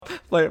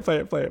Play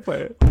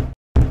it.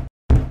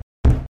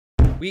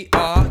 We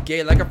are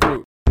gay like a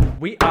fruit.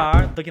 We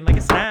are looking like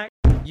a snack.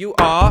 You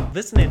are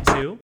Listening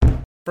to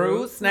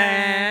Fruit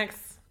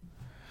Snacks.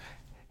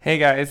 Hey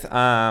guys,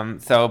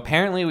 so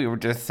apparently we were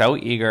just so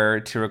eager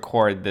to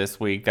record this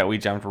week that we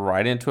jumped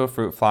right into a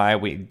fruit fly.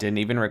 We didn't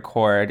even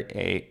record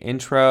a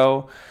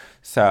intro.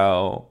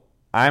 So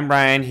I'm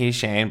Brian, he's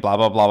Shane, blah,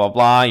 blah, blah, blah,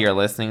 blah. You're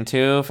listening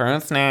to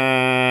Fruit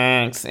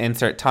Snacks.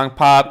 Insert tongue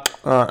pop.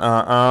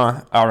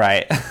 All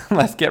right,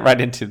 let's get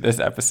right into this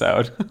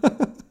episode.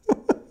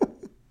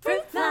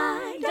 Fruit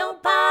fly,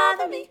 don't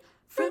bother me.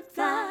 Fruit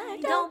fly,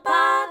 don't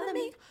bother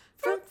me.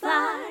 Fruit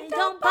fly,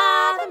 don't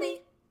bother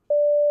me.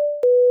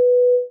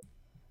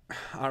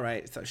 All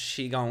right, so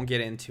she gonna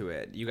get into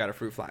it. You got a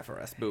fruit fly for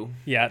us, boo.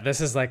 Yeah, this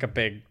is like a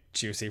big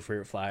juicy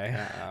fruit fly.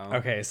 Uh-oh.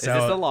 Okay, so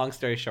is this a long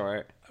story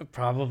short?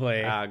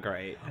 probably.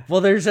 Great. Well,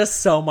 there's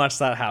just so much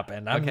that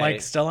happened. I'm Okay.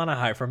 like still on a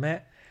high from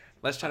it.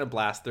 Let's try to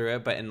blast through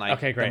it, but in like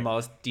Okay, great. the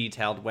most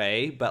detailed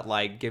way. But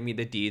like, give me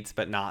the deeds,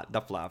 but not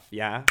the fluff.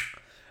 Yeah.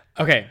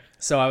 Okay,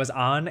 so I was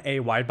on a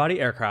wide body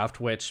aircraft,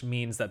 which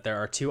means that there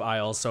are two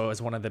aisles. So it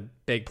was one of the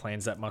big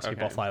planes that most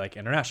people Okay. fly like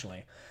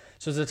internationally.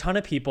 So there's a ton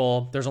of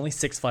people. There's only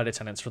 6 flight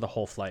attendants for the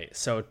whole flight.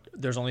 So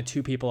there's only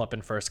 2 people up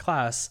in first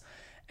class.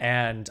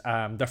 And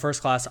the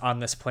first class on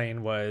this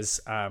plane was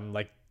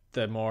like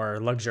the more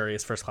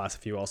luxurious first class,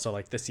 if you will. So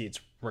like the seats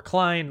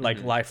recline,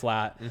 like lie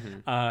flat.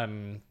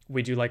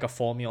 We do like a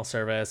full meal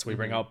service. We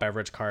bring out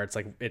beverage carts.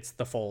 Like it's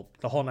the whole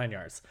 9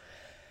 yards.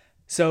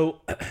 So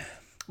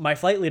my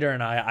flight leader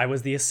and I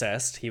was the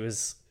assist. He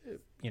was,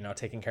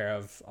 taking care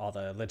of all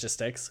the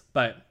logistics,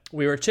 but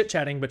we were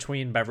chit-chatting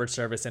between beverage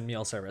service and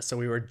meal service. So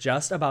we were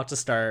just about to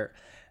start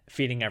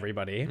feeding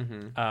everybody.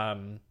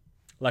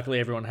 Luckily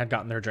everyone had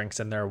gotten their drinks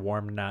and their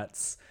warm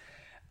nuts.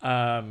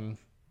 And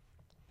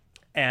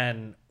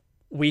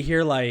we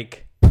hear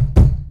like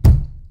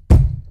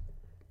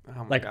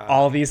Oh my God.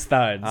 all these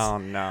thuds. Oh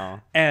no.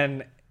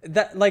 And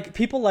that like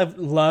people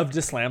love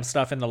to slam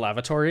stuff in the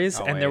lavatories,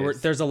 and Always.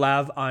 there's a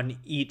lav on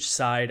each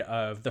side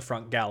of the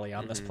front galley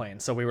on this plane.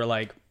 So we were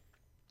like,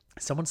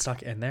 someone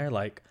stuck in there,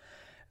 like,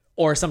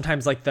 or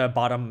sometimes like the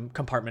bottom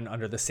compartment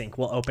under the sink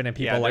will open and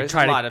people Yeah, like there's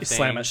try a lot to of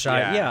slam it things, shut.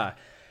 yeah. Yeah.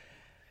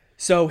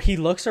 So he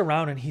looks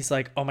around and he's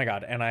like, oh my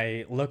God. And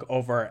I look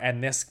over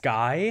and this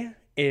guy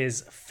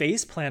is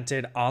face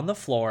planted on the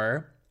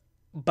floor,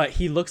 but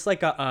he looks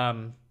like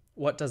a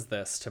what does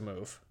this to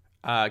move?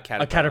 A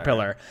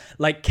caterpillar.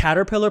 Like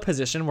caterpillar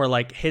position where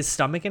like his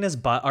stomach and his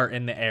butt are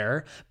in the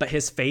air, but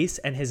his face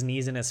and his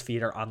knees and his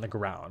feet are on the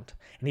ground.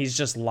 And he's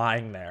just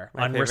lying there,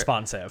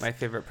 unresponsive. My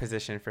favorite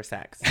position for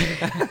sex.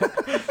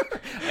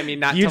 I mean,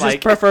 not You to just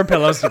like prefer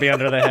pillows to be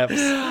under the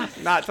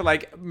hips. not to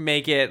like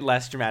make it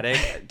less dramatic.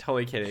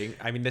 Totally kidding.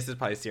 I mean, this is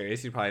probably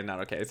serious. You're probably not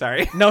okay.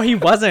 Sorry. No, he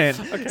wasn't.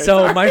 Okay, so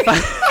sorry. my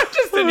I'm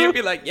just sitting here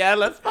be like, yeah,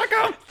 let's fuck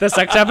him. the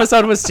sex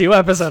episode was 2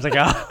 episodes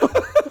ago.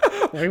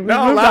 We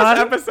No, moved last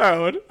on.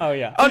 episode. Oh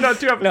yeah. Oh no,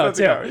 2 episodes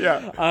two. ago.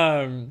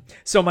 Yeah.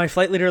 So my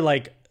flight leader,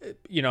 like,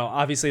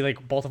 obviously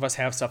like both of us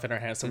have stuff in our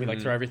hands, so we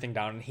like throw everything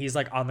down, and he's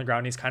like on the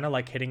ground. He's kind of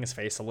like hitting his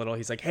face a little.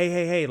 He's like,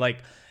 hey, like,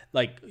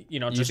 just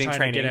Using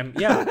trying to get training.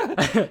 him.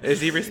 Yeah. Is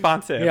he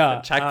responsive?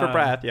 Yeah, Check for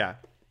breath. Yeah.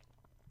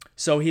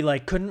 So he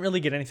like couldn't really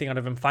get anything out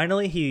of him.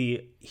 Finally,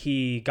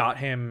 he got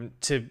him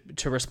to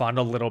respond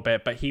a little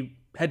bit, but he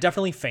had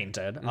definitely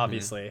fainted,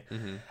 obviously.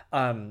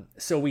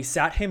 So we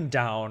sat him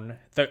down.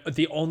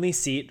 The only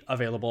seat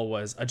available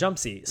was a jump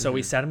seat. So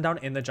we sat him down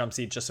in the jump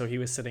seat just so he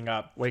was sitting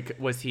up. Wait,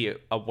 was he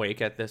awake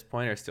at this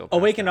point or still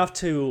Awake passed out? enough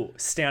to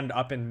stand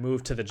up and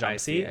move to the jump I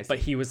see. seat, but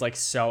he was like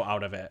so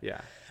out of it. Yeah.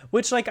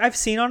 Which like I've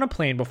seen on a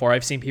plane before.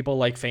 I've seen people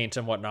like faint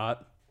and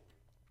whatnot.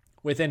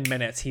 Within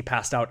minutes, he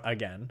passed out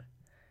again.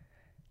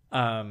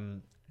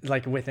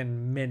 Like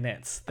within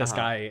minutes, this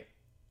guy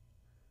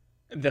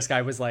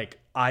was like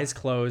eyes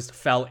closed,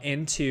 fell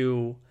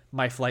into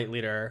my flight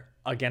leader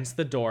against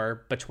the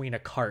door between a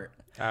cart.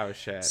 Oh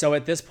shit. So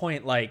at this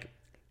point, like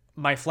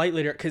my flight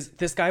leader, because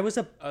this guy was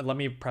let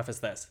me preface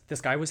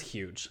this guy was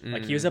huge.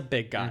 Like he was a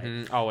big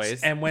guy.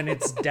 Always. And when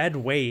it's dead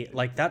weight,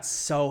 like that's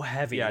so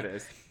heavy. Yeah, it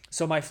is.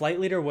 So my flight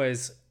leader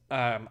was,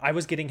 I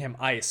was getting him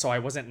ice, so I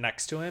wasn't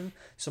next to him.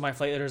 So my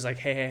flight leader was like,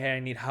 hey, I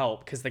need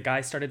help. Because the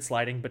guy started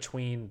sliding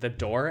between the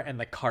door and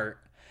the cart.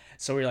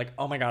 So we were like,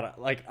 oh my God,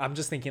 like, I'm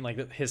just thinking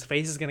like his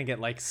face is going to get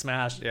like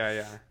smashed.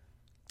 Yeah.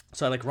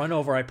 So I like run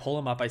over, I pull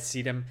him up, I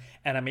seat him,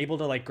 and I'm able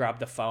to like grab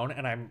the phone,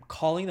 and I'm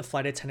calling the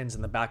flight attendants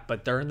in the back,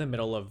 but they're in the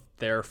middle of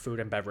their food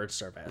and beverage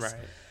service. Right.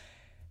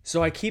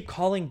 So I keep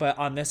calling, but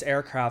on this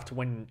aircraft,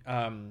 when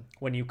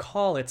you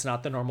call, it's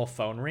not the normal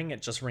phone ring.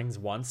 It just rings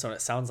once, so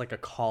it sounds like a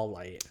call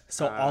light.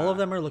 So all of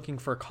them are looking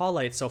for call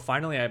lights. So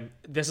finally,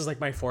 this is like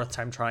my 4th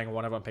time trying.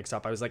 One of them picks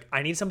up. I was like,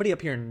 I need somebody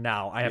up here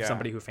now. I have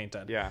somebody who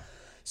fainted. Yeah.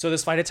 So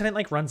this flight attendant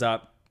like runs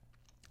up.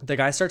 The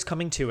guy starts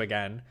coming to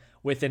again.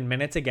 Within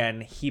minutes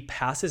again, he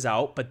passes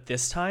out, but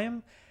this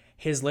time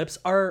his lips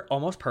are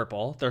almost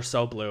purple. They're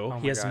so blue.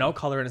 He has God. no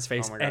color in his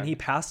face, my and God. he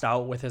passed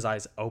out with his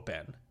eyes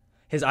open.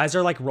 His eyes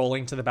are like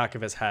rolling to the back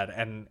of his head,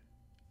 and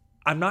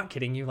I'm not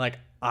kidding you. Like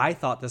I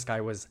thought this guy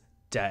was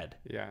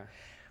Yeah.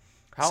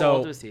 How So-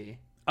 old was he?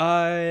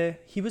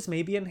 He was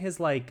maybe in his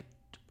like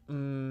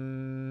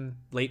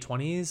late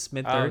 20s,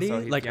 mid 30s, so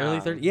he's like early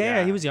young. 30s. Yeah,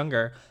 Yeah. he was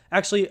younger.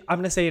 Actually, I'm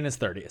gonna say in his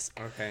 30s.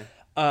 Okay.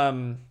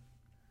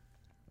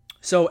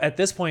 So at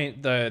this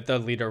point,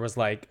 the leader was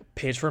like,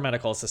 page for a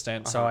medical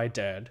assistant. So I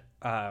did.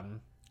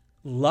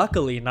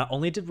 Luckily, not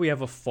only did we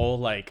have a full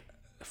like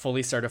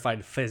fully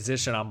certified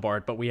physician on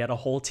board, but we had a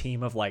whole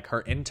team of like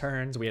her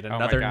interns. We had my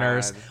another God.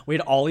 nurse. We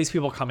had all these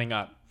people coming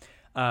up,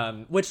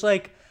 which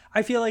like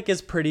I feel like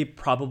is pretty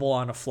probable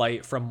on a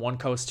flight from one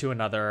coast to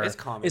another, It's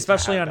common to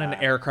especially have on an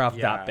that. aircraft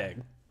Yeah. that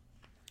big.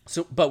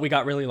 So, but we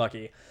got really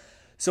lucky.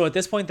 So at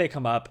this point, they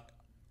come up.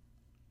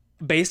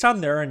 Based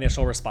on their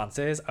initial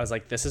responses, I was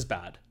like, this is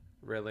bad.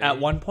 Really? At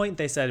one point,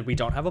 they said, we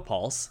don't have a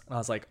pulse. And I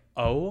was like,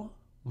 oh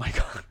my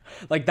God.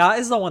 Like, that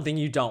is the one thing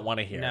you don't want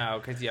to hear.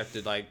 No, because you have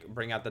to like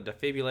bring out the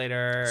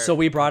defibrillator. So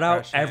we brought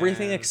out compression.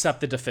 everything except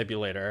the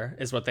defibrillator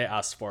is what they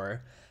asked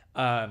for.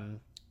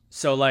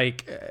 So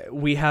like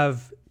we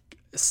have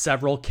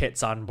several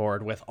kits on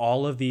board with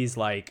all of these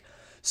like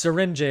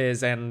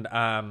syringes and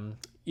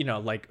you know,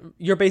 like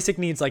your basic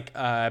needs like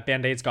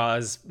band-aids,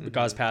 gauze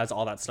pads,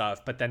 all that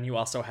stuff. But then you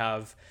also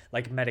have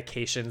like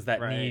medications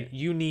that Right.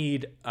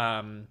 need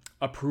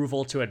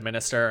approval to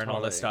administer and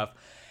all this Totally.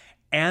 stuff.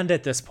 And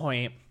at this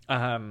point,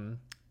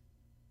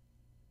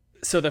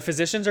 so the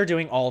physicians are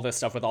doing all this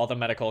stuff with all the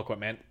medical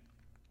equipment.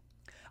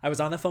 I was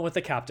on the phone with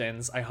the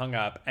captains. I hung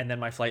up, and then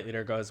my flight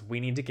leader goes, "We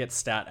need to get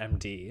Stat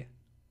MD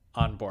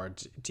on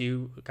board." Do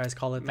you guys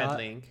call it that?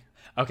 MedLink.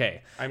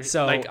 Okay, I'm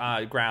so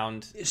like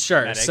ground.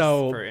 sure. medics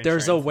So for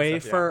there's a insurance and way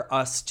stuff, yeah. for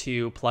us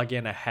to plug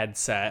in a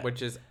headset,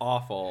 which is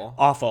awful.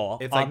 awful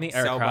It's on like the so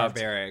aircraft.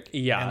 barbaric.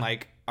 Yeah. And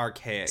like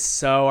archaic.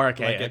 So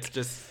archaic. Like it's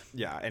just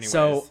anyways.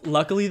 So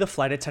luckily, the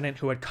flight attendant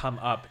who had come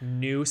up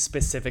knew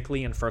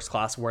specifically in first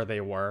class where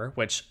they were,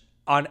 which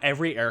on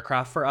every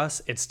aircraft for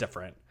us, it's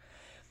different.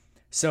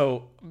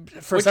 So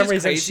for Which some is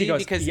reason, crazy she goes,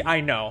 because "Yeah,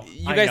 I know.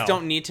 you I guys know."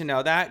 don't need to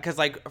know that because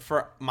like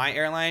for my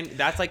airline,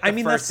 that's like the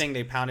first that's- thing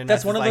they pounded.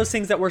 That's us one is, of like, those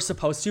things that we're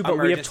supposed to, but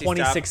we have emergency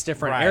 26 stuff.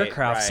 different Right,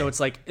 aircraft, so right. it's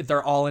like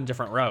they're all in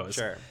different rows.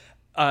 Sure.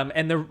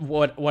 And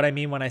what I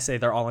mean when I say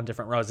they're all in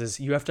different rows is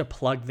you have to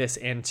plug this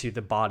into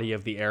the body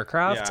of the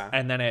aircraft, Yeah.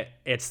 and then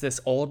it's this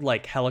old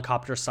like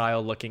helicopter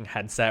style looking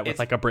headset with It's-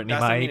 like a Britney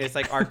that's what I mic. mean, it's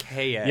like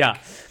archaic. Yeah.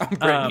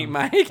 Brittany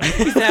Mike.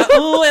 He's like,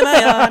 ooh, am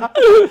I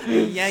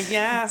on?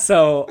 Yeah.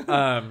 So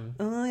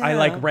Oh, I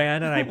like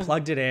ran and I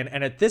plugged it in,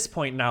 and at this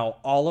point now,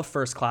 all of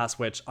first class,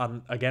 which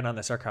on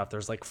this aircraft,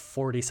 there's like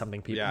 40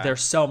 something people. Yeah.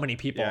 There's so many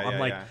people. Yeah, I'm yeah,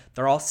 like, yeah.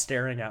 they're all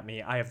staring at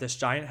me. I have this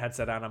giant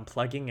headset on. I'm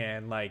plugging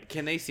in like.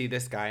 Can they see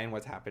this guy and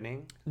what's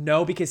happening?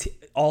 No, because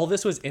all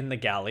this was in the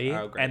galley,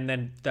 Oh, great. and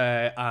then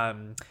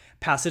the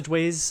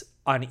passageways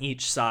on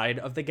each side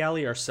of the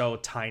galley are so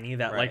tiny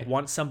that like Right.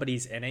 once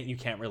somebody's in it, you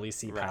can't really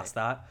see Right. past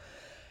that.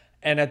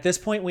 And at this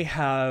point, we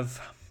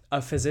have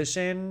a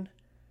physician,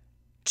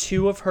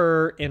 2 of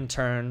her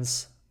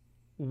interns,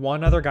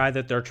 one other guy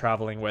that they're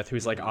traveling with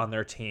who's like on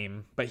their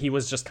team, but he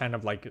was just kind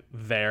of like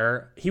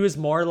there. He was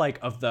more like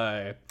of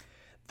the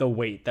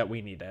weight that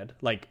we needed,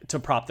 like to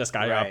prop this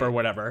guy up Right. or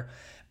whatever.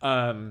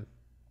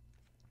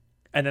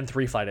 And then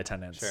 3 flight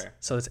attendants. Sure.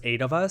 So it's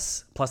 8 of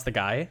us plus the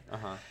guy.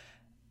 Uh-huh.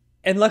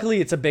 And luckily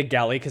it's a big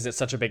galley because it's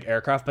such a big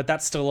aircraft, but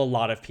that's still a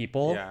lot of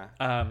people.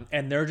 Yeah.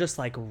 And they're just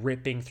like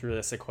ripping through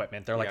this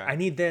equipment. They're like, Yeah. I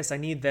need this, I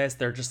need this.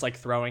 They're just like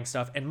throwing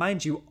stuff. And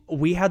mind you,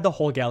 we had the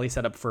whole galley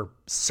set up for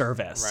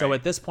service. So Right.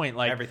 at this point,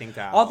 like Everything's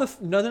out. all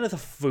none of the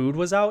food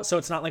was out. So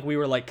it's not like we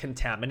were like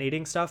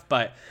contaminating stuff,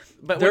 but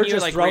But they're when you're,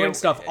 just like, throwing real-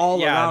 stuff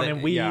all yeah, around,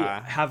 and we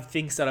yeah. have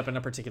things set up in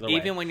a particular way.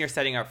 Even when you're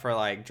setting up for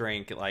like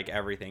drink, like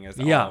everything is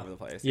Yeah. all over the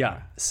place.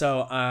 Yeah.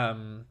 So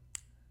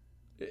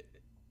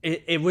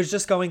it was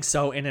just going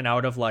so in and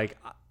out of like,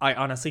 I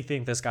honestly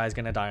think this guy's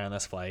gonna die on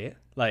this flight.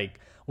 Like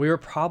we were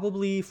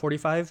probably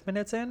 45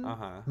 minutes in,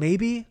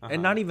 maybe,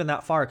 and not even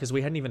that far because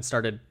we hadn't even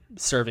started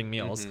serving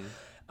meals.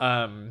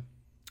 And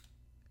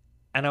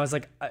I was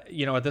like, at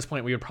this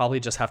point we would probably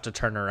just have to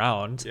turn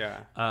around.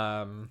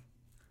 Yeah.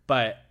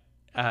 But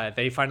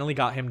they finally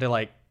got him to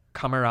like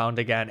come around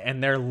again,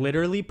 and they're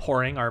literally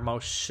pouring our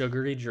most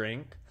sugary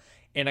drink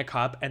in a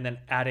cup and then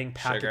adding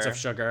packets of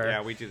sugar.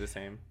 Yeah, we do the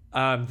same.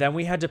 Then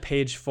we had to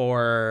page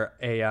for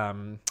a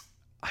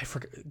I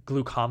forget,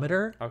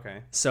 glucometer.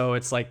 Okay. So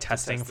it's like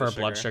testing test for the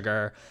blood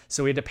sugar. sugar.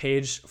 So we had to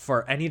page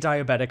for any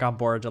diabetic on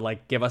board to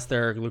like give us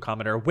their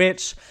glucometer,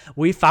 which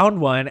we found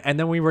one, and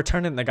then we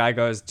returned it and the guy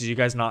goes, "Do you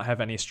guys not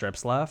have any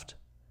strips left?"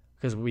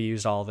 Because we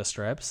used all the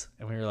strips,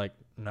 and we were like,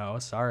 "No,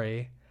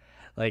 sorry."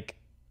 Like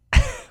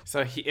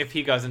So if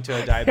he goes into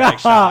a diabetic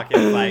shock,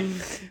 it's like,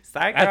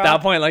 psych at girl.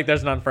 that point, like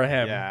there's none for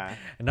him. Yeah.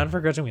 And none for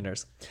Gretchen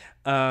Wieners.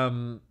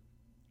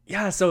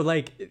 Yeah, so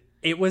like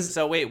it was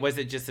So wait, was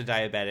it just a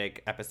diabetic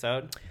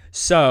episode?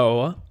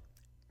 So,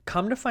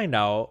 come to find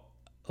out,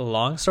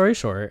 long story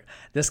short,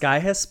 this guy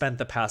has spent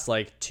the past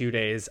like 2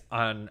 days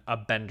on a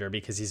bender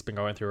because he's been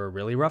going through a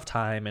really rough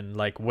time, and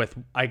like with,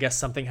 I guess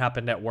something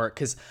happened at work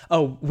because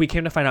we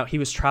came to find out he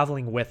was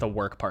traveling with a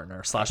work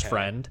partner /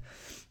 friend.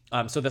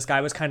 So this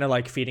guy was kind of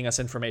like feeding us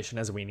information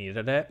as we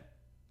needed it.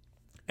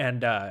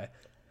 And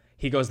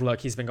he goes, look,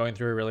 he's been going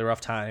through a really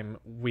rough time.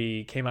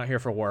 We came out here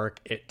for work.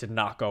 It did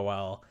not go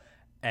well.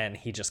 And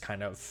he just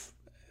kind of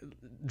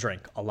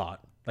drank a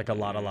lot, like a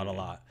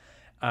lot.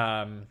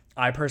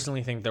 I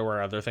personally think there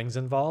were other things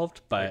involved,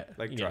 but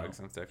like drugs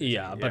and stuff.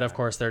 Yeah, but of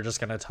course they're just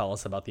going to tell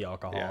us about the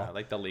alcohol. Yeah,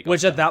 like the legal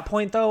Which stuff. at that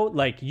point though,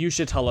 like you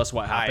should tell us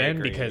what happened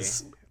agree.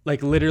 because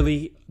like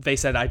literally they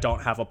said I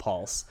don't have a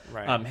pulse.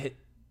 Right.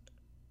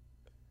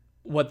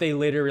 What they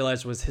later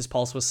realized was his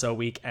pulse was so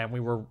weak and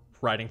we were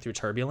riding through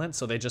turbulence,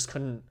 so they just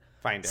couldn't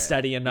Find it.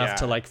 steady enough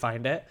to like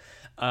find it.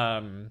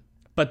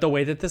 But the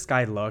way that this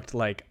guy looked,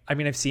 like, I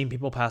mean, I've seen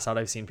people pass out.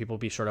 I've seen people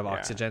be short of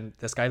oxygen.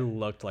 This guy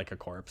looked like a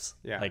corpse.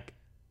 Yeah. Like,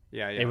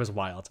 yeah. it was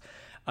wild.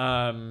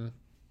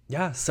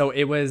 So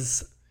it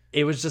was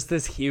just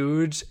this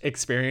huge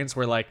experience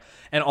where like,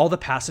 and all the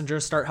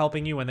passengers start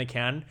helping you when they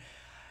can,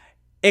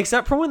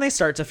 except for when they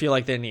start to feel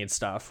like they need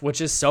stuff, which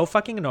is so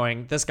fucking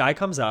annoying. This guy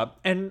comes up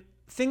and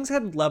things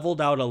had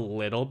leveled out a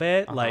little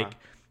bit. Like,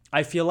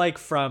 I feel like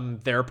from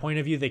their point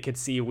of view, they could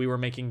see we were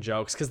making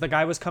jokes because the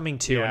guy was coming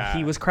too and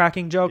he was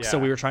cracking jokes. So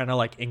we were trying to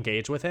like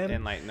engage with him.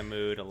 And lighten the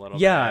mood a little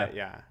bit.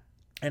 Yeah.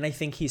 And I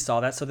think he saw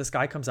that. So this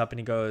guy comes up and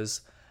he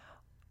goes,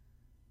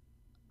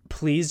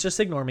 please just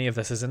ignore me if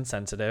this is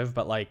insensitive,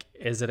 but like,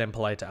 is it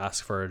impolite to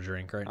ask for a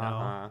drink right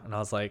now? And I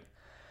was like,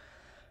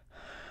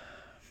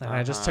 and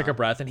I just took a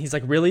breath and he's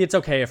like, really? It's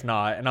okay if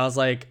not. And I was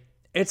like,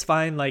 it's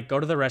fine. Like, go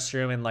to the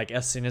restroom and like,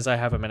 as soon as I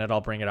have a minute,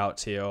 I'll bring it out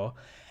to you.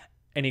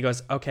 And he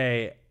goes,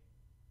 okay.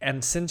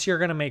 And since you're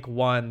going to make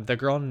one, the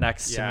girl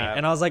next to me.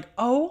 And I was like,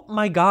 oh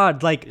my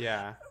God. Like,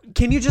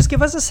 can you just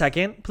give us a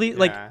second, please?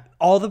 Like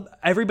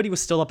everybody was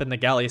still up in the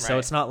galley. So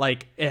it's not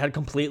like it had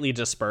completely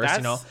dispersed,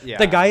 you know,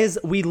 the guy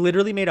we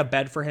literally made a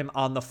bed for him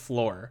on the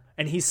floor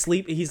and he's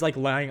like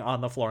lying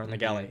on the floor in the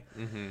galley.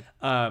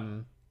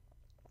 And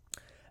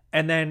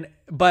then,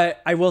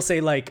 but I will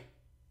say like,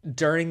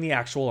 during the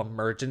actual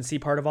emergency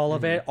part of all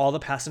of it, all the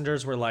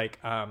passengers were like,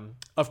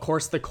 of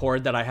course the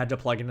cord that I had to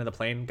plug into the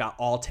plane got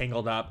all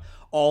tangled up.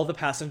 All the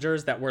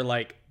passengers that were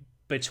like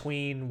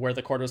between where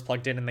the cord was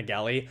plugged in and the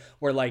galley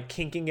were like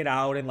kinking it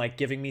out and like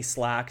giving me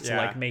slack to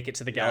like make it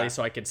to the galley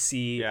so I could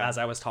see as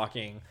I was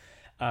talking.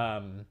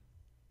 But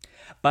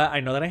I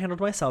know that I handled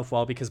myself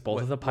well because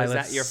both of the pilots...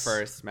 Was that your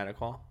first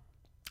medical?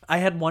 I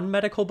had one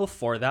medical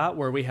before that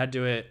where we had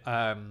to...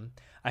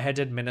 I had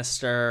to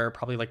administer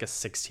probably like a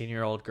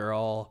 16-year-old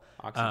girl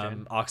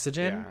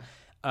oxygen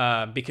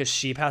because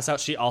she passed out.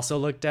 She also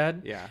looked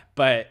dead. Yeah.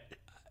 But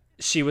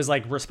she was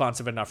like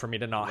responsive enough for me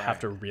to not have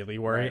to really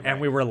worry. And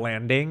we were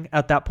landing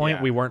at that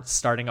point. We weren't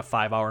starting a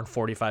 5-hour and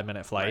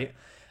 45-minute flight.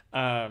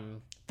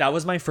 That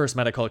was my first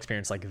medical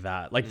experience like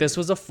that. Like this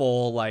was a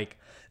full like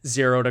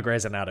 0 to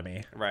Grey's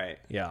Anatomy. Right.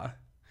 Yeah.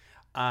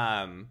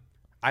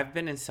 I've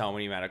been in so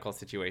many medical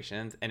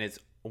situations and it's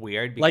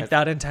weird because like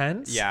that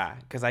intense. Yeah,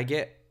 because I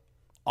get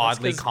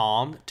oddly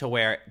calm to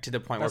the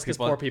point where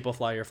people poor people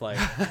fly your flight.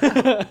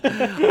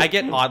 I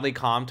get oddly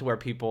calm to where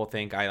people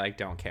think I like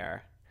don't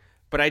care,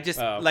 but I just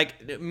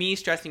like me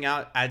stressing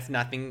out adds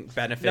nothing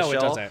beneficial. No,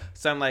 it doesn't.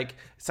 So I'm like,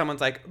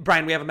 someone's like,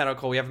 Brian, we have a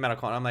medical,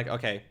 and I'm like,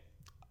 okay,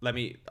 what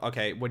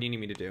do you need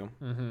me to do?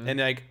 And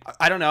like,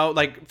 I don't know,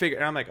 like figure.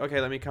 And I'm like,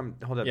 okay, let me come.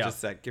 Hold up, just a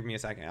sec. Give me a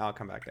second. I'll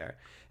come back there.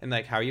 And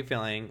like, how are you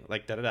feeling?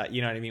 Like, you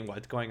know what I mean?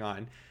 What's going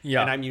on?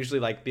 Yeah. And I'm usually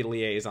like the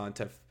liaison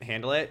to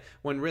handle it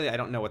when really I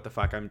don't know what the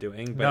fuck I'm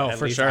doing. But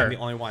at least I'm the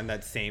only one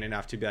that's sane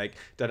enough to be like,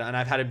 and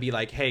I've had to be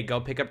like, hey,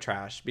 go pick up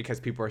trash because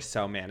people are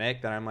so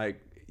manic that I'm like,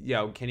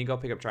 yo, can you go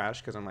pick up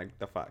trash? Because I'm like,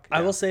 the fuck.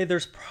 I will say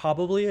there's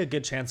probably a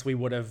good chance we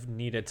would have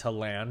needed to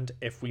land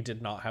if we did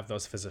not have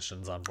those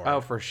physicians on board. Oh,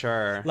 for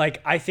sure.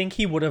 Like, I think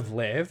he would have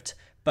lived,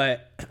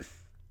 but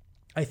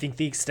I think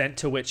the extent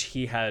to which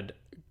he had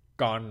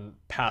gone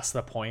past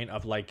the point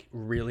of like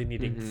really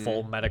needing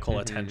full medical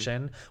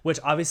attention, which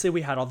obviously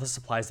we had all the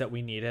supplies that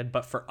we needed,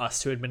 but for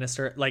us to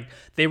administer, like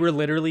they were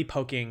literally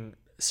poking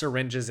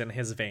syringes in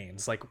his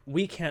veins. Like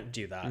we can't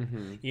do that.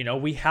 You know,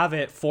 we have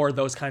it for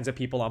those kinds of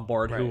people on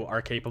board who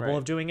are capable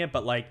of doing it,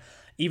 but like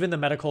even the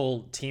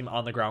medical team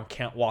on the ground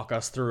can't walk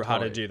us through how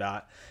to do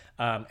that.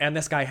 And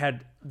this guy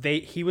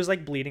he was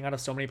like bleeding out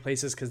of so many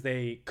places because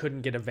they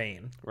couldn't get a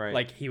vein. Right.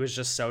 Like he was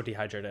just so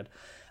dehydrated.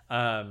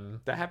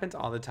 That happens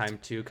all the time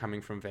too, coming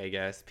from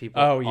Vegas.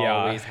 People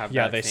always have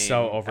that they same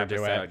so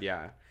overdo episode. it.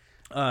 Yeah.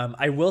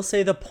 I will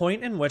say the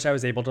point in which I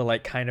was able to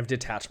like kind of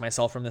detach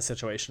myself from the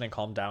situation and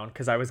calm down,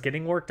 because I was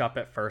getting worked up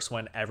at first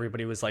when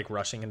everybody was like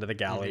rushing into the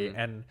galley.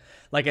 And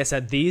like I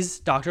said, these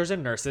doctors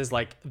and nurses,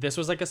 like this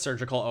was like a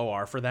surgical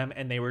OR for them,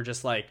 and they were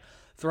just like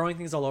throwing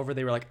things all over.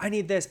 They were like, I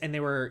need this, and they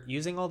were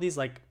using all these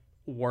like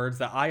words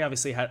that I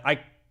obviously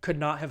I could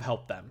not have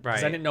helped them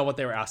because I didn't know what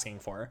they were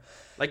asking for.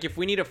 Like if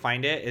we need to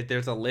find it,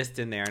 there's a list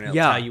in there and it'll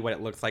tell you what it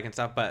looks like and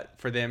stuff. But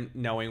for them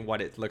knowing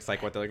what it looks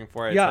like, what they're looking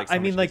for, it's like so I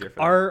mean, much like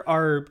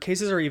our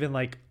cases are even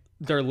like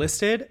they're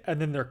listed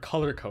and then they're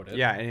color coded.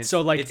 Yeah, and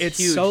so like it's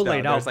huge, so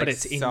laid out, but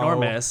it's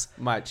enormous.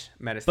 Much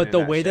medicine. But the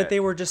way that they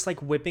were just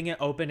like whipping it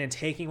open and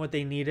taking what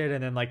they needed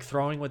and then like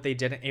throwing what they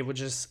didn't, it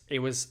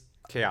was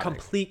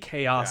Chaotic.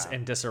 chaos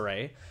and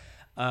disarray.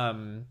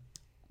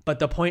 But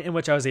the point in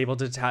which I was able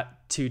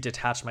to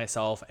detach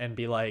myself and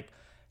be like,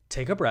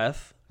 take a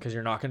breath, because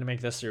you're not going to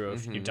make this through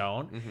if you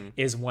don't,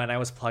 is when I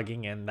was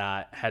plugging in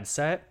that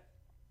headset.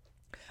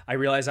 I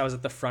realized I was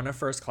at the front of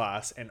first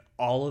class and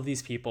all of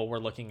these people were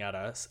looking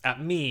at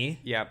me.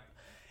 Yep.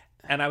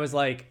 And I was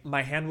like,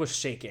 my hand was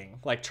shaking,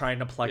 like trying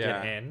to plug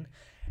it in.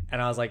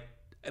 And I was like,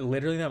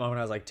 literally in that moment,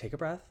 I was like, take a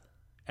breath.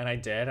 And I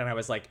did. And I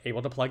was like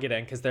able to plug it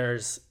in because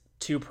there's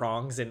 2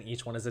 prongs and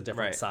each one is a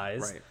different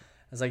size. Right.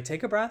 I was like,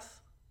 take a breath.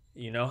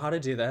 You know how to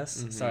do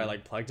this. So I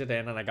like plugged it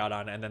in and I got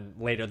on. And then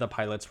later the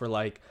pilots were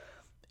like,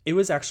 it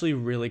was actually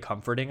really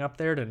comforting up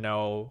there to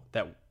know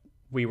that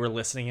we were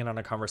listening in on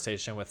a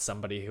conversation with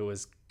somebody who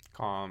was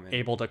calm and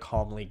able to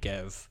calmly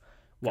give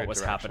what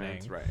was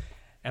happening. Right.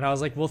 And I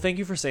was like, well, thank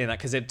you for saying that,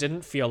 because it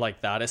didn't feel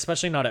like that,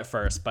 especially not at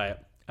first,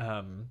 but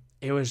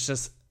it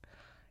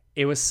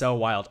was so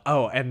wild.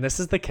 Oh, and this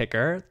is the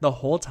kicker. The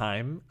whole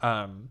time,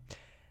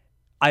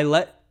 I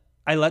let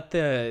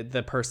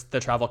the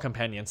travel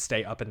companion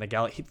stay up in the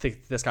galley.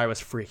 This guy was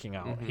freaking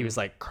out. He was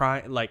like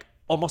crying, like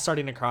almost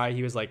starting to cry.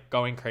 He was like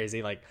going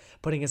crazy, like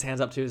putting his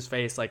hands up to his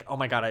face, like, oh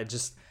my God, I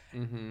just,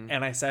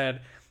 and I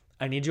said,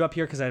 I need you up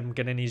here because I'm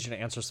going to need you to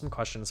answer some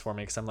questions for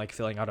me because I'm like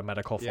filling out a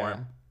medical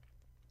form.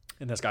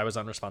 And this guy was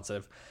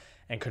unresponsive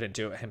and couldn't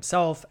do it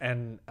himself.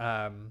 And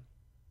I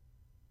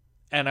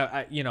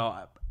you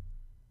know,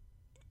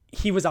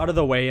 he was out of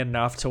the way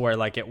enough to where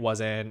like it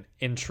wasn't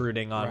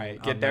intruding on.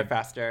 Right. Get there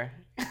faster.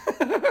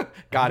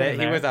 Got it.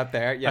 He was up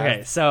there. Yeah.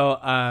 Okay. So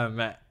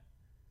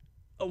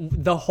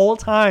the whole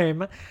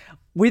time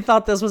we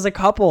thought this was a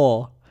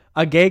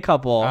gay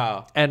couple.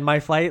 Oh. And my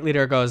flight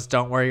leader goes,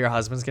 don't worry, your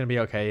husband's going to be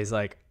okay. He's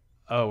like,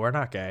 oh, we're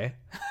not gay.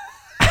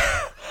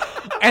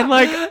 And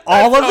like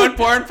all That's of so the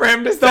important for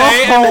him to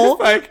say.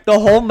 The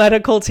whole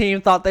medical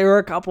team thought they were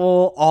a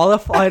couple. All the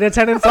flight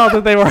attendants thought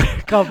that they were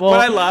a couple. What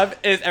I love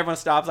is everyone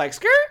stops like,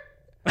 skirt.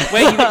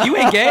 Wait, you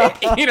ain't gay?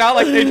 You know,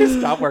 like they just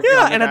stop working.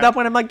 Yeah, and at that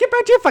point, I'm like, get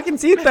back to your fucking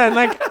seat then.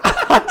 Like,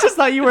 I just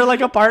thought you were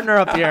like a partner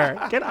up here.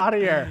 Get out of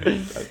here.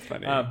 That's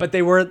funny. But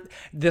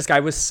this guy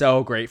was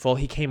so grateful.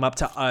 He came up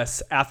to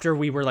us after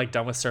we were like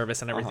done with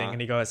service and everything, and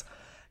he goes,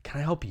 can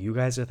I help you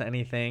guys with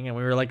anything? And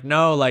we were like,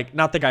 no, like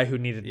not the guy who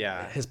needed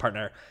his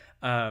partner.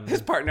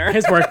 His partner.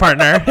 His work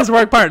partner. His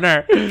work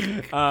partner.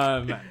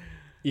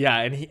 Yeah,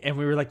 and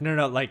we were like,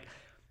 no, like,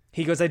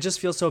 he goes, I just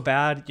feel so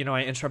bad. You know,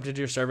 I interrupted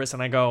your service,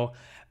 and I go,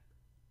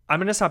 I'm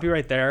going to stop you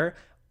right there.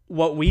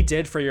 What we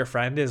did for your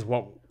friend is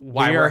what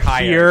we're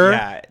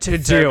here to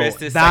do.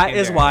 That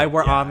is why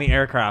we're on the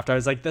aircraft. I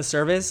was like, the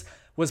service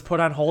was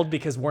put on hold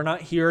because we're not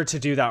here to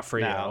do that for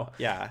you.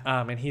 Yeah.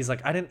 And he's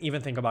like, I didn't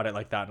even think about it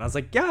like that. And I was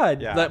like,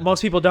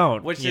 most people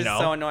don't. Which is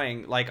so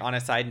annoying. Like, on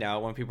a side note,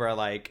 when people are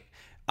like,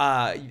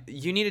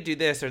 you need to do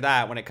this or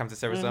that when it comes to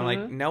service. I'm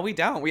like, no, we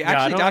don't. We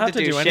actually don't have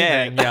to do shit.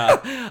 Anything.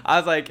 Yeah. I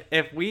was like,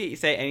 if we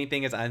say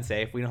anything is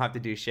unsafe, we don't have to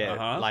do shit.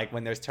 Like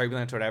when there's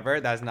turbulence or whatever,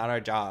 that's not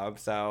our job.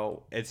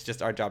 So it's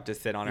just our job to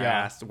sit on our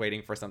ass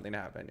waiting for something to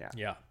happen.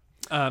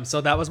 Yeah. So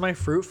that was my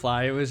fruit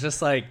fly. It was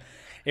just like,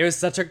 it was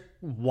such a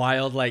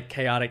wild, like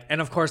chaotic.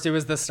 And of course it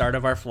was the start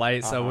of our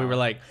flight. So we were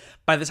like,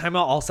 by the time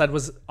all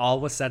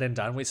was said and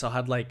done, we still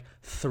had like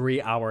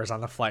 3 hours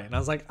on the flight. And I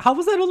was like, how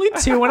was that only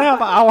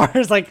 2.5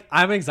 hours? Like,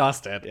 I'm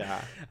exhausted.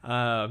 Yeah.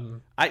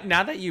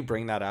 Now that you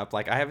bring that up,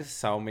 like I have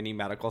so many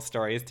medical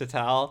stories to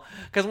tell.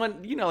 Cause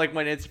when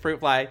it's fruit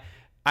fly,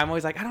 I'm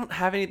always like, I don't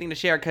have anything to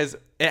share because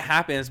it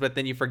happens, but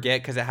then you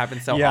forget because it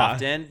happens so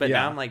often. But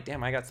now I'm like,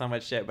 damn, I got so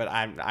much shit, but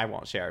I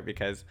won't share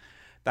because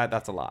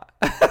that's a lot.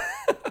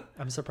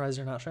 I'm surprised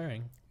you're not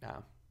sharing.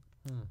 No.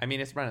 I mean,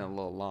 it's running a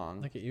little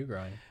long. Look at you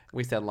growing.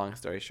 We said long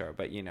story short,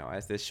 but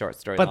as this short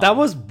story. But that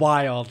was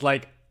wild.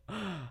 Like,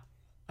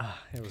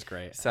 it was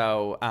great.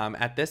 So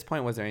at this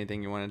point, was there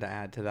anything you wanted to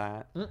add to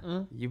that?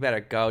 You better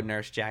go,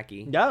 Nurse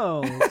Jackie.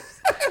 Yo.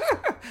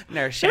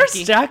 Nurse Jackie.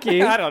 Nurse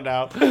Jackie. I don't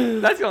know.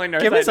 That's the only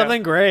nurse. Give me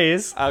something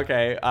Gray's.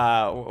 Okay.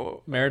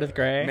 Meredith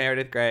Grey.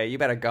 Meredith Grey. You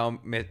better go,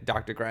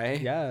 Dr. Grey.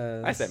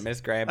 Yes. I said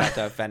Miss Grey, about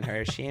to offend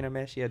her. She ain't a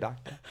miss. She a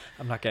doctor.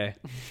 I'm not gay.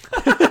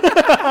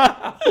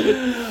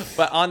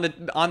 But on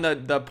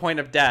the point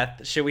of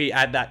death, should we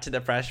add that to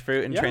the fresh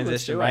fruit and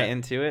transition right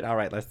into it? All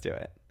right, let's do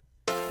it.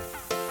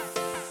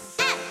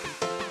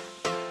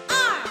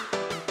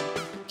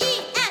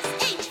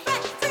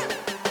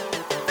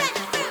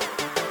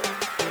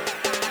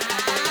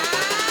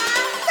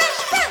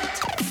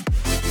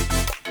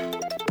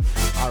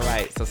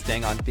 So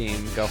staying on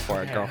theme, go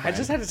for it, girlfriend. I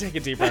just had to take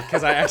a deep breath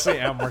because I actually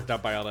am worked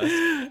up by all this.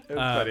 It's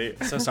funny.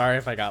 So sorry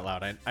if I got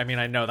loud. I mean,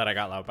 I know that I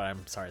got loud, but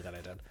I'm sorry that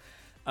I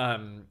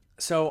did.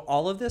 So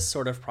all of this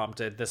sort of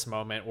prompted this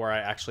moment where I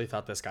actually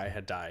thought this guy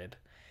had died.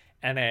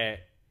 And it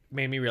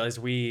made me realize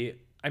we've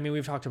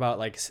talked about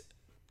like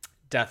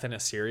death in a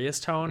serious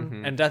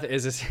tone, and death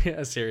is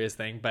a serious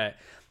thing, but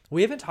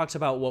we haven't talked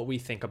about what we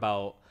think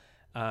about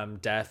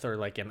death or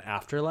like an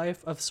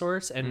afterlife of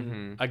sorts.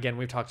 And again,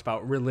 we've talked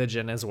about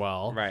religion as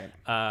well. Right.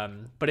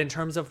 But in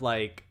terms of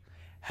like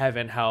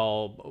heaven,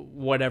 hell,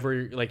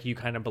 whatever, like, you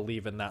kind of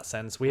believe in that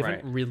sense. We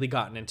haven't Right. really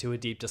gotten into a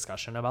deep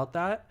discussion about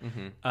that.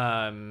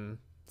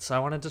 So I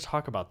wanted to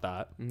talk about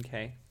that.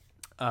 Okay.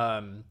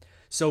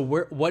 So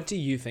what do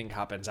you think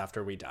happens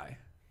after we die?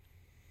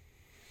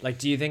 Like,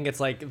 do you think it's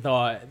like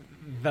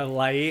the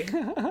light,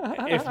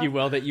 if you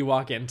will, that you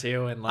walk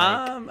into, and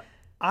like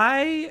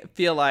I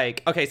feel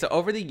like, okay, so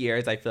over the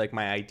years, I feel like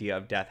my idea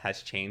of death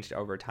has changed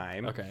over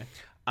time. okay.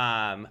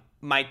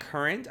 My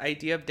current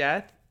idea of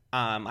death,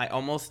 I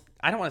don't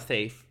want to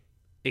say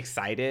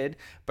excited,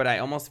 but I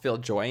almost feel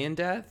joy in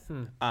death.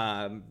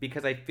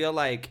 Because I feel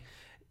like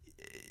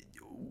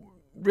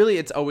really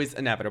it's always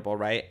inevitable,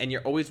 right? And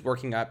you're always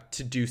working up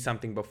to do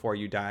something before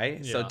you die.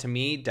 So Yeah. to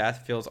me,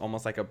 death feels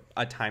almost like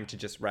a time to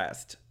just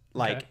rest.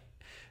 Like, Okay.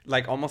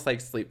 like almost like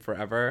sleep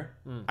forever.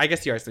 I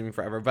guess you are sleeping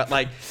forever, but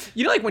like,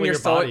 you know, like when Well, you're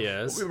your so body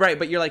is. right,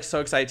 but you're like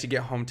so excited to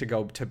get home to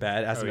go to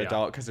bed as Oh, an yeah.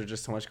 adult because there's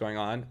just so much going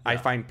on. I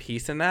Yeah. find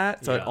peace in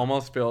that, so it Yeah.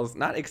 almost feels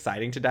not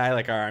exciting to die,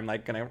 like, or I'm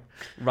like gonna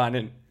run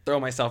and throw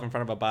myself in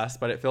front of a bus,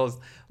 but it feels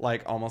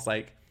like almost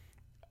like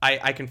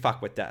I can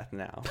fuck with death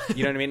now.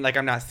 You know what I mean? Like,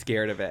 I'm not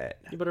scared of it.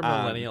 You better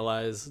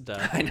millennialize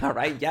death. I know,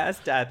 right? Yes,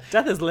 death.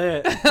 Death is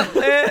lit.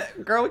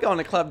 Girl, we going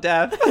to Club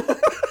Death.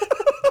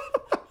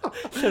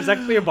 There's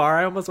actually a bar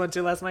I almost went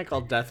to last night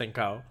called Death &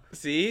 Co.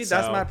 See,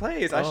 that's So- my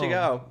place. I should Oh.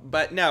 go.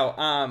 But no,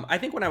 I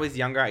think when I was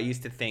younger, I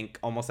used to think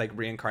almost like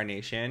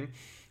reincarnation,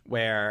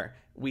 where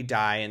we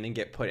die and then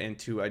get put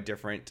into a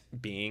different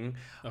being.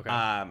 Okay.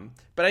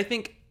 But I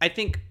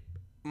think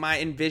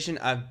my envision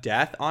of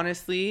death,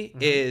 honestly,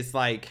 is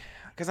like,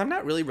 because I'm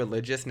not really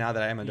religious now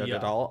that I'm an Yeah.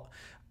 adult.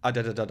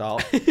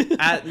 Adult.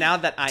 Now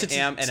that I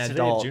am an Today,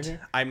 adult,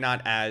 Junior. I'm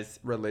not as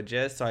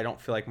religious, so I don't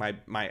feel like my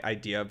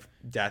idea of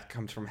death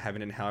comes from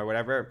heaven and hell or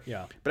whatever.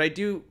 Yeah. But I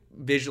do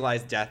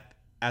visualize death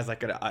as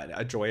like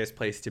a joyous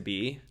place to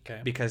be,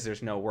 Okay. because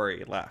there's no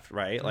worry left,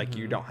 right? Like,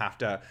 you don't have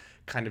to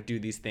kind of do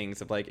these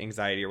things of like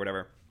anxiety or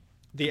whatever.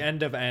 The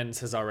end of ends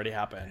has already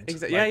happened.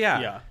 Like,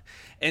 Yeah.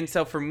 And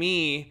so for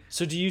me,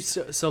 So do you?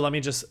 So let me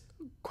just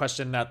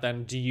question that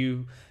then. Do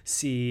you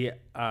see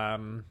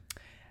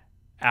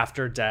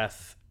after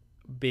death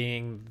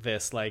being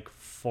this like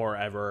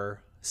forever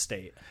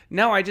state?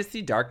 no, I just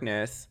see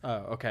darkness. Oh,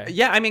 okay.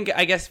 Yeah, I mean,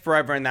 I guess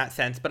forever in that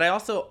sense, but I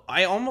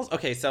almost,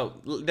 okay,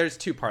 so there's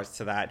two parts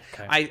to that.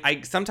 Okay.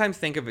 I sometimes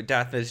think of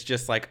death as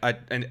just like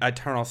an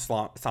eternal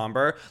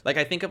somber. Like,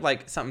 I think of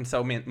like something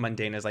so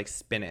mundane as like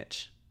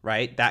spinach,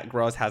 right? That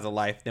grows, has a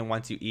life, then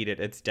once you eat it,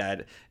 it's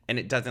dead, and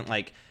it doesn't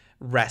like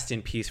rest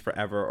in peace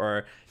forever,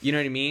 or, you know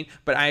what I mean?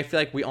 But I feel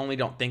like we only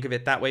don't think of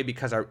it that way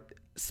because our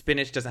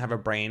spinach doesn't have a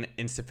brain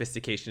and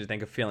sophistication to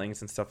think of feelings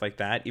and stuff like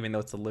that, even though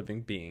it's a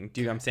living being. Do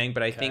you know what I'm saying?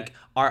 But I think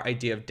our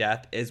idea of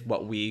death is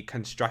what we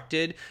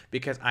constructed,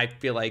 because I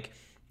feel like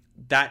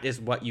that is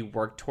what you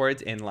work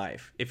towards in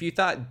life. If you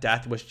thought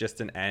death was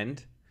just an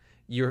end,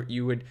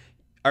 you would,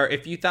 or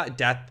if you thought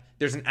death,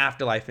 there's an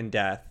afterlife in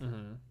death,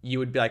 you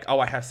would be like,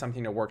 oh, I have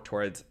something to work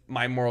towards.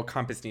 My moral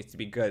compass needs to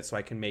be good so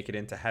I can make it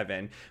into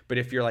heaven. But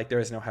if you're like, there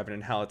is no heaven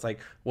and hell, it's like,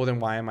 well, then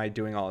why am I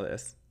doing all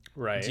this?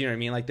 Right. Do you know what I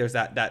mean? Like, there's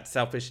that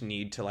selfish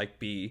need to like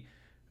be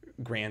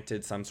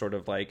granted some sort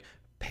of like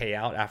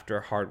payout after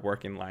hard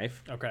work in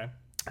life. Okay.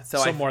 So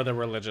So I more the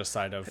religious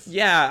side of.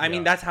 yeah, I mean,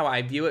 Yeah. that's how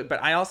I view it.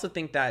 But I also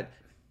think that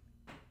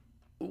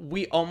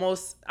we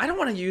almost, I don't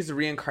want to use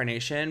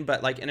reincarnation,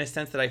 but like in a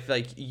sense that I feel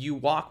like you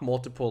walk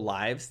multiple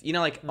lives, you know,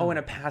 like, oh, in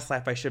a past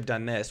life I should have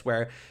done this,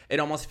 where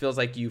it almost feels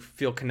like you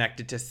feel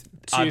connected to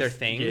other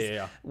things.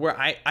 yeah. Where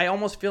I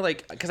almost feel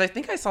like, because I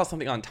think I saw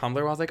something on Tumblr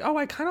where I was like, oh,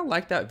 I kind of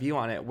like that view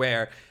on it,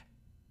 where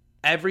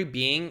every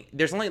being,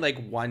 there's only like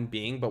one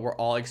being, but we're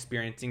all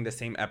experiencing the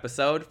same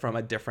episode from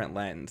a different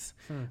lens,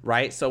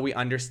 right? So we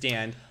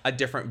understand a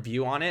different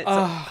view on it. So,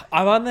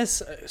 I'm on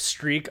this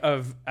streak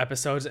of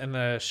episodes in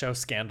the show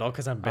Scandal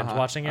because I'm binge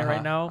watching it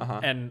right now,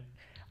 and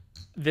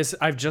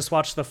I've just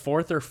watched the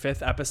 4th or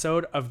 5th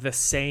episode of the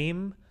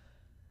same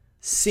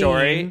scene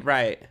story,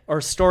 right? or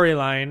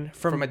storyline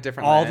from a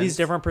different all lens. these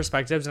different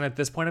perspectives, and at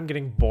this point I'm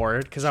getting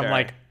bored because I'm Sure.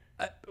 like,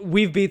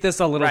 we've beat this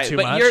a little Right, too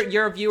but much.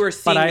 your viewer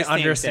seeing I the same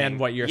understand thing.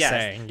 what you're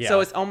saying, yeah. So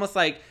it's almost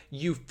like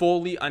you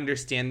fully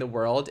understand the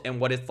world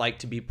and what it's like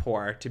to be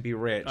poor, to be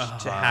rich,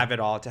 to have it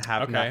all, to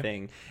have Okay.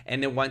 nothing.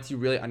 And then once you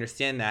really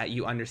understand that,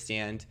 you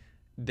understand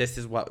this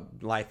is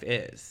what life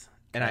is,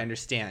 and I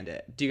understand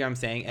it. Do you know what I'm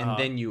saying? And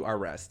then you are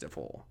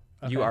restful.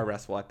 You are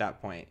restful at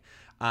that point.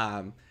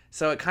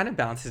 So it kind of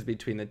bounces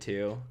between the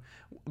two.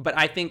 But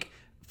I think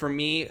for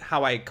me,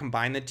 how I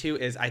combine the two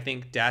is I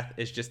think death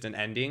is just an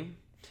ending.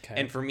 Okay.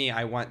 And for me,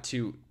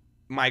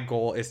 my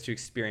goal is to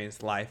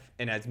experience life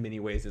in as many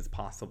ways as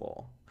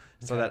possible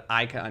so that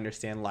I can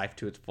understand life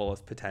to its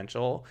fullest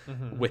potential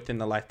within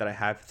the life that I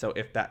have. So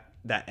if that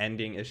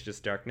ending is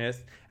just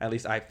darkness, at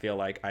least I feel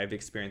like I've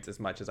experienced as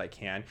much as I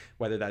can,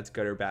 whether that's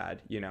good or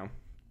bad, you know?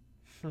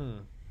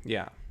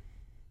 Yeah.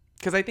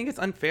 Because I think it's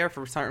unfair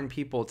for certain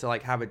people to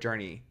like have a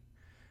journey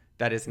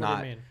that is What do you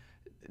not mean?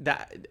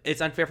 that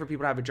it's unfair for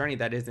people to have a journey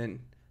that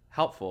isn't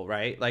helpful,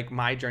 right? Like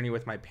my journey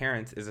with my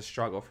parents is a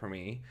struggle for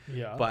me.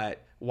 Yeah.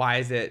 But why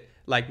is it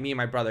like me and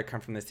my brother come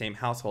from the same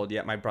household,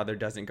 yet my brother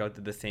doesn't go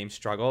through the same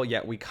struggle,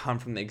 yet we come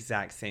from the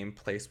exact same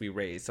place we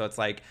raised. So it's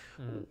like,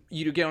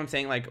 you get what I'm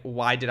saying? Like,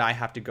 why did I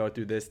have to go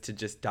through this to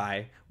just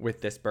die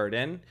with this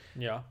burden?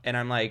 Yeah. And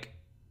I'm like,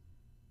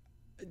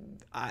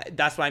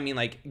 that's what I mean,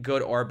 like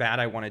good or bad,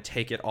 I want to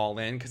take it all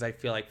in, because I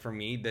feel like for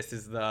me, this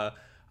is the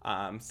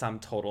sum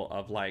total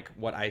of like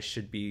what I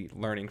should be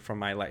learning from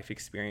my life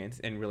experience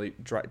and really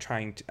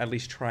trying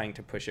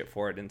to push it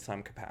forward in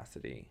some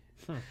capacity.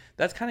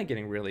 That's kind of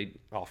getting really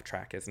off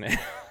track, isn't it?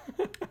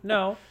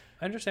 No,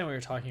 I understand what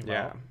you're talking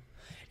about.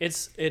 Yeah.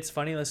 It's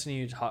funny listening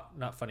to you talk,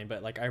 not funny,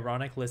 but like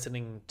ironic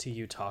listening to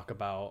you talk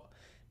about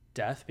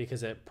death,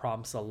 because it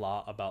prompts a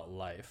lot about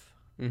life,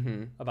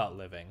 about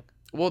living.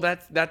 Well,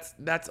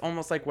 that's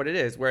almost like what it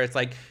is, where it's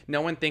like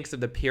no one thinks of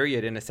the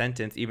period in a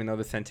sentence, even though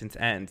the sentence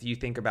ends. You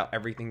think about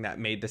everything that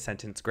made the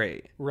sentence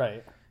great.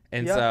 Right.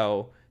 And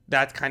so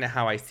that's kind of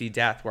how I see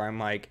death, where I'm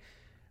like,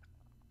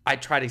 I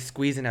try to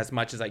squeeze in as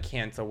much as I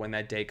can. So when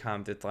that day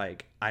comes, it's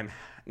like, I'm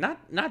not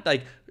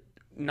like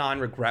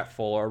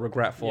non-regretful or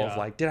regretful of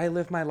like, did I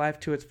live my life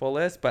to its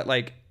fullest? But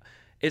like,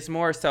 it's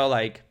more so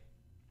like,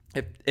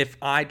 if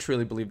I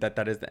truly believe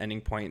that is the ending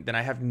point, then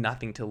I have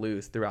nothing to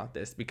lose throughout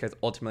this, because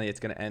ultimately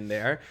it's going to end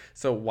there.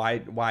 So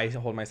why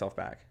hold myself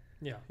back?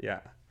 Yeah.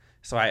 Yeah.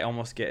 So I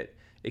almost get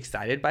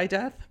excited by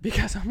death,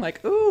 because I'm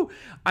like, ooh,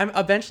 I'm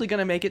eventually going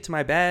to make it to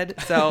my bed.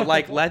 So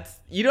like,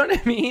 you know what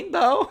I mean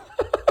though?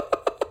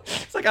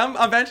 It's like, I'm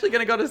eventually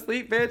going to go to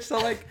sleep, bitch. So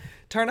like,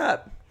 turn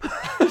up.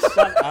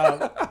 Shut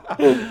up.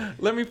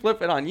 Let me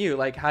flip it on you.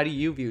 Like, how do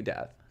you view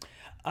death?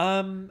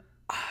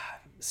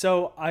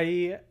 So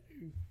I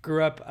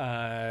grew up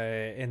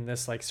in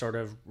this like sort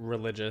of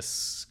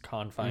religious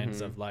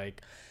confines of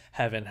like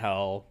heaven,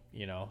 hell,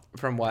 you know,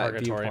 From what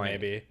purgatory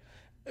viewpoint? maybe.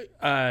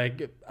 I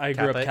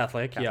grew up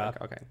Catholic, yeah.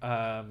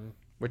 Okay.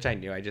 Which I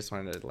knew. I just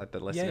wanted to let the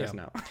listeners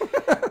know.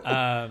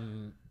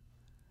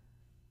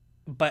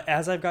 But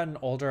as I've gotten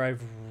older,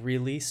 I've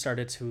really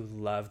started to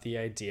love the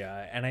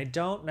idea, and I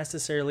don't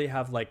necessarily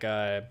have like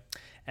a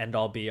end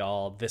all be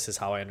all, this is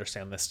how I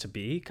understand this to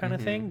be kind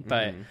of thing,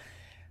 but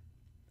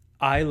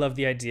I love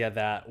the idea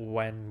that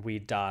when we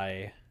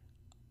die,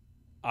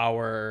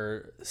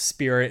 our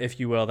spirit, if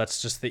you will,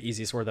 that's just the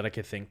easiest word that I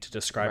could think to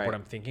describe what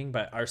I'm thinking,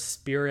 but our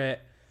spirit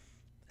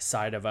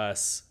side of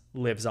us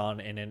lives on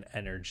in an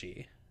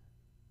energy,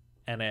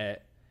 and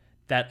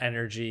that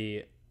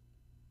energy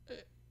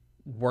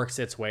works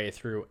its way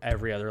through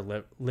every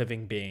other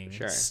living being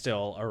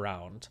still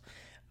around,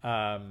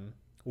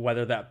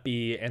 whether that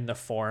be in the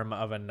form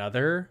of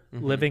another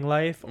living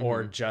life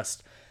or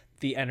just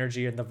the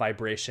energy and the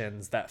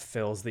vibrations that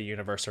fills the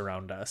universe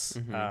around us.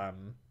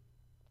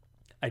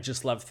 I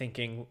just love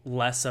thinking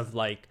less of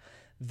like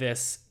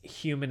this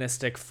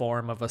humanistic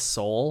form of a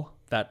soul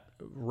that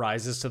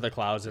rises to the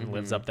clouds and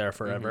lives up there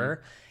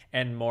forever,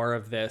 and more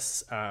of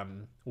this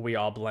we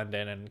all blend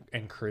in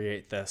and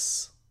create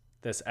this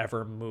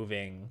ever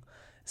moving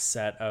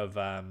set of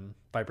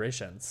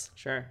vibrations.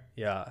 Sure.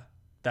 Yeah,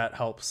 that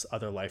helps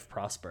other life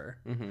prosper.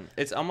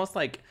 It's almost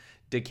like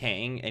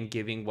decaying and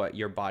giving what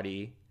your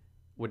body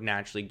would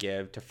naturally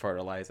give to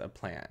fertilize a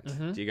plant.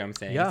 Do you get what I'm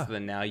saying? Yeah. So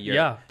then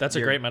now that's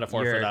a great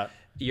metaphor for that.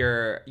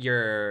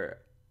 You're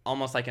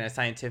almost like, in a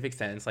scientific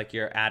sense, like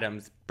your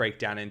atoms break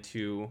down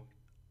into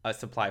a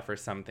supply for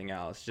something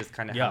else. Just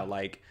kind of how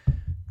like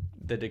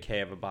the decay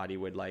of a body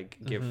would like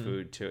give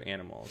food to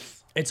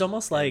animals. It's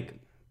almost like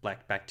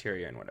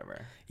bacteria and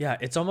whatever. Yeah,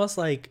 it's almost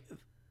like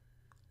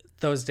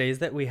those days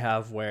that we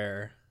have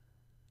where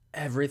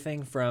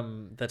everything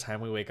from the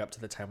time we wake up to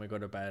the time we go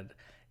to bed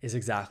is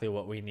exactly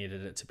what we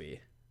needed it to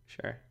be.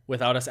 Sure.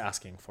 Without us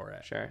asking for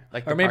it. Sure.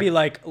 Like, or maybe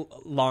like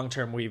long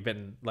term we've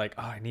been like,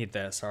 oh, I need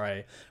this, or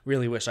I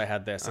really wish I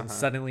had this, and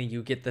suddenly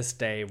you get this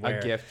day where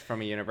a gift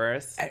from a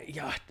universe.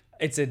 Yeah,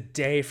 it's a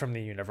day from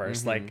the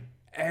universe. Like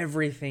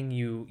everything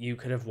you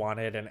could have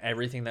wanted, and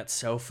everything that's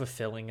so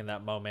fulfilling in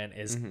that moment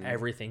is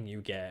everything you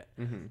get.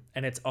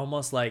 And it's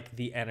almost like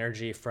the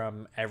energy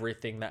from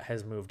everything that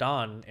has moved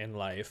on in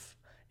life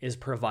is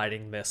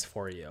providing this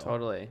for you.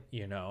 Totally.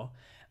 You know?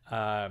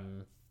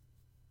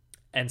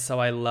 And so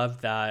I love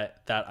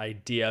that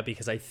idea,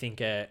 because I think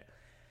it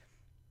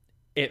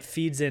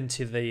feeds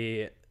into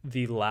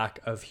the lack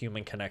of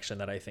human connection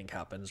that I think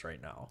happens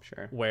right now.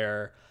 Sure.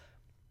 Where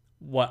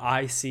what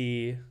I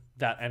see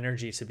that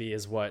energy to be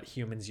is what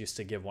humans used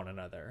to give one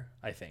another,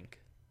 I think.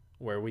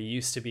 Where we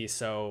used to be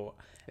so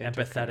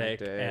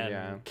empathetic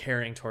and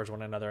caring towards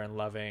one another and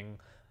loving,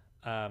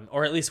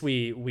 or at least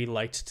we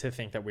liked to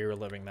think that we were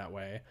living that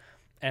way.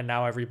 And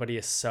now everybody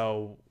is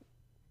so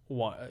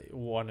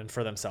one and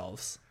for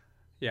themselves.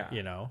 Yeah.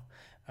 You know?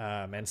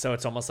 And so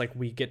it's almost like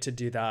we get to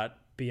do that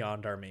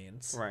beyond our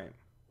means. Right.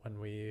 When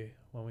we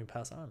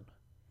pass on.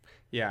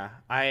 Yeah.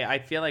 I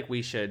feel like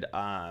we should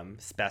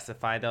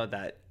specify though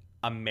that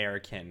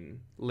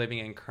living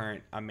in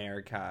current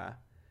America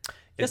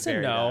Yes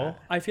and no.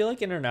 I feel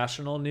like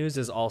international news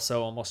is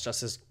also almost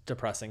just as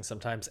depressing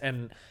sometimes.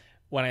 And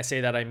when I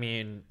say that, I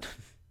mean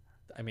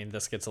I mean,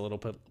 this gets a little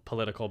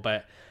political,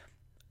 but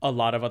a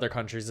lot of other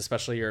countries,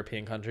 especially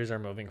European countries, are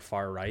moving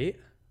far right.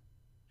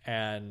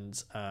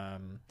 And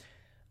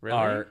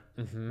Really?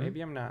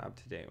 Maybe I'm not up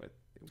to date with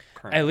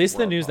current at least the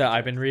world news that I've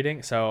politics. been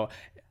reading. So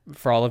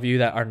for all of you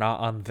that are not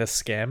on The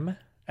Skim,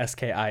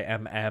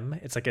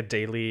 SKIMM, it's like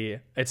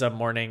it's a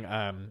morning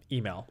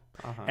email.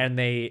 And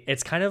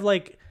it's kind of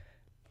like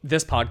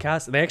this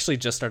podcast. They actually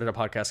just started a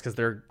podcast because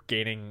they're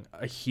gaining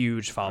a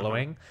huge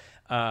following.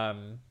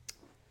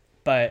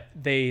 But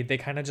they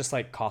kind of just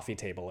like coffee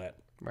table it.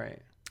 Right.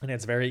 And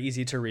it's very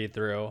easy to read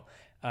through.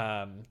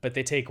 But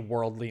they take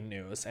worldly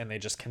news and they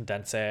just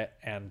condense it.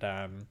 And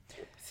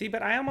See,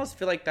 but I almost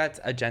feel like that's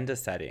agenda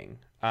setting.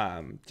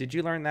 Did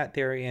you learn that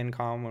theory in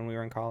comm when we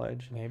were in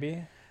college?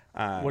 maybe.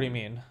 What do you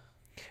mean?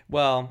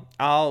 Well,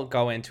 I'll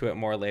go into it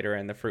more later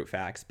in the fruit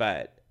facts,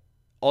 but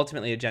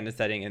ultimately agenda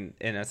setting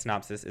in a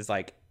synopsis is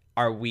like,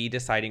 are we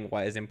deciding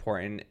what is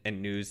important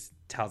and news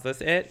tells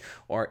us it,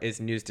 or is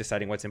news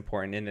deciding what's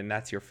important, and then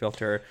that's your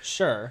filter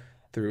Sure.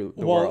 through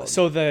the Well, world?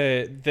 so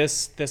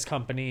this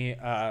company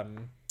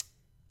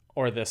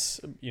or this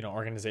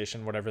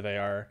organization, whatever they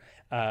are,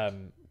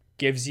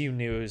 gives you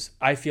news.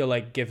 I feel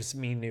like gives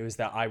me news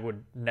that I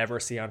would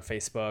never see on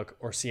Facebook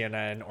or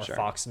CNN or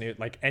Fox News,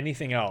 like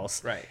anything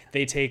else. Right.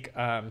 They take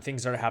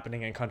things that are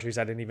happening in countries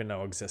I didn't even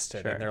know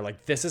existed, Sure. and they're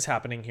like, "This is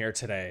happening here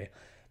today."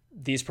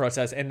 These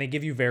protests, and they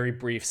give you very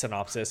brief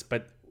synopsis,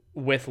 but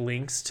with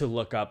links to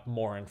look up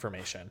more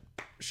information.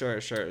 Sure.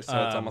 So it's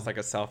almost like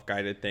a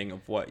self-guided thing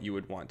of what you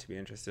would want to be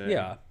interested in.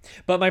 Yeah.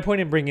 But my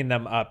point in bringing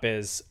them up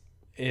is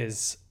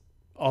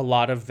a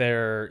lot of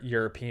their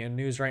European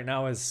news right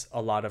now is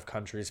a lot of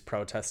countries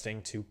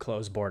protesting to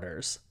close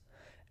borders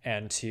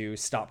and to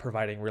stop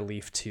providing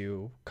relief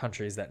to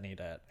countries that need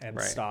it and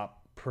Right.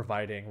 stop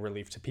providing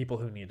relief to people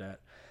who need it.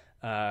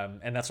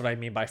 And that's what I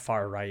mean by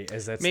far right,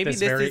 is it's Maybe this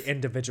this very is-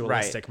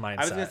 individualistic mindset.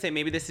 I was going to say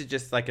maybe this is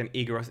just like an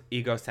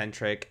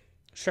egocentric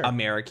Sure.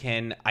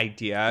 American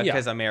idea,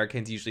 because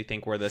Americans usually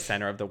think we're the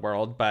center of the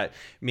world, but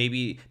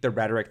maybe the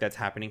rhetoric that's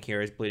happening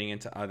here is bleeding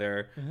into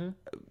other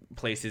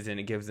places, and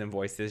it gives them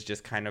voices,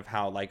 just kind of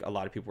how like a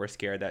lot of people were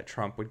scared that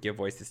Trump would give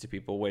voices to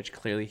people, which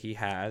clearly he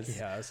has. He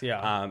has,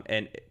 yeah.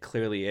 And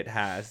clearly it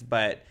has,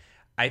 but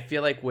I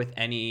feel like with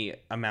any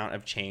amount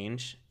of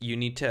change, you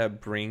need to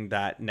bring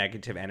that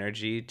negative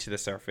energy to the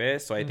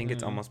surface. So I think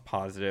it's almost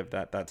positive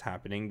that that's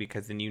happening,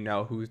 because then you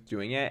know who's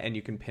doing it and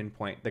you can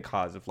pinpoint the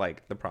cause of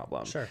like the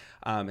problem. Sure.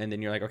 And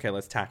then you're like, okay,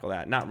 let's tackle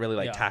that. Not really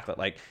like Yeah. tackle it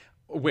like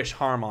wish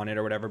harm on it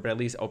or whatever, but at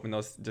least open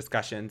those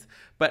discussions.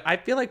 But I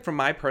feel like from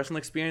my personal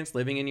experience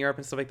living in Europe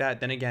and stuff like that,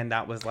 then again,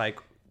 that was like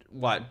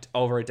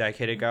over a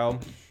decade ago.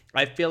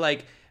 I feel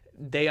like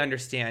they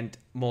understand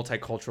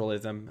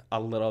multiculturalism a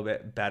little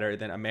bit better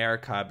than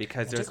America,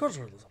 because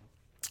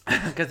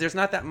there's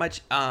not that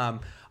much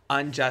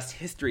unjust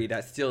history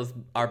that steals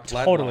our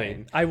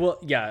bloodline.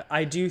 Totally.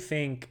 I do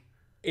think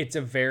it's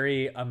a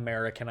very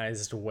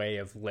Americanized way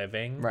of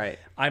living. Right.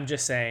 I'm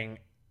just saying,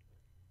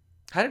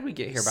 How did we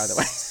get here, by the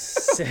way?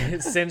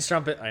 since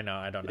Trump, I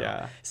don't know.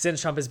 Yeah.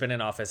 Since Trump has been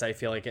in office, I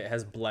feel like it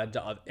has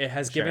it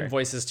has given Sure.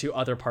 voices to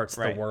other parts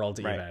of the world,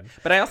 even.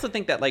 But I also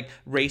think that like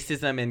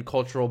racism and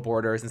cultural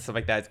borders and stuff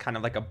like that is kind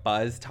of like a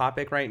buzz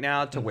topic right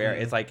now, to where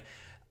it's like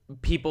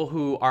people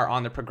who are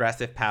on the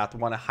progressive path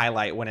want to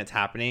highlight when it's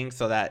happening,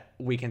 so that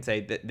we can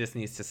say that this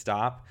needs to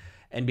stop.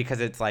 And because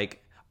it's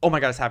like, oh my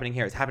God, it's happening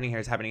here, it's happening here,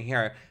 it's happening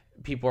here,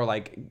 people are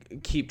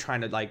like keep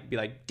trying to like be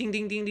like ding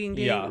ding ding ding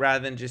ding, Yeah.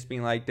 rather than just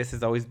being like, this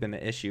has always been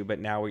the issue, but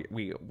now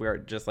we're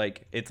just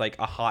like, it's like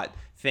a hot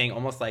thing,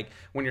 almost like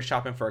when you're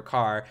shopping for a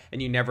car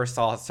and you never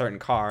saw a certain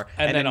car,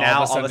 and then now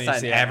all of a sudden you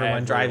see it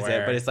everyone drives it,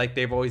 everywhere. but it's like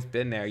they've always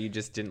been there, you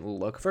just didn't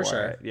look for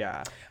sure. it.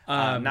 Yeah.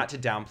 Not to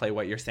downplay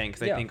what you're saying,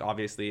 because I think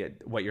obviously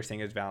what you're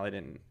saying is valid,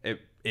 and it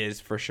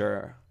is for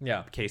sure.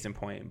 Yeah. Case in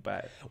point.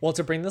 But Well,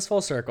 to bring this full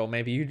circle,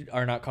 maybe you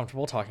are not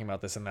comfortable talking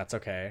about this, and that's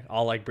okay.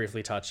 I'll like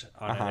briefly touch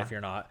on it if you're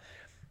not.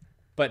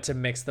 But to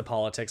mix the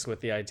politics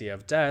with the idea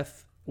of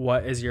death,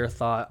 what is your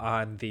thought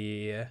on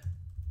the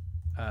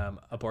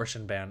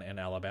abortion ban in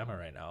Alabama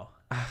right now?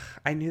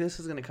 I knew this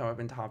was going to come up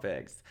in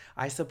topics.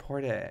 I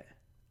support it.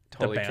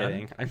 Totally ban?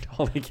 kidding. I'm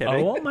totally kidding.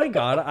 Oh my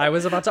God. I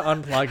was about to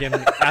unplug and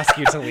ask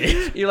you to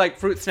leave. You're like,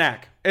 fruit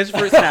snack. It's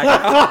fruit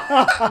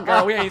snack.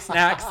 Girl, we ain't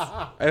snacks.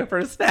 For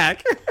a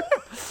snack.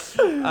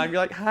 You're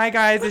like, hi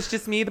guys, it's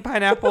just me, the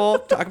pineapple.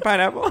 Talking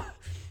pineapple.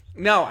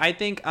 No, I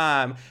think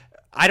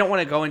I don't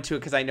want to go into it,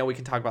 because I know we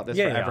can talk about this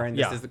forever, and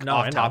this is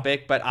off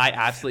topic, but I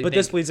absolutely But think...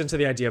 this bleeds into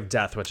the idea of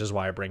death, which is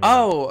why I bring it up.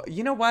 Oh,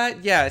 you know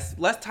what? Yes.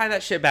 Let's tie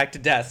that shit back to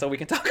death so we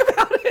can talk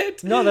about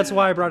it. No, that's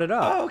why I brought it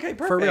up. Oh, okay,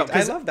 For real, perfect. I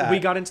 'cause love that. We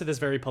got into this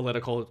very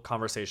political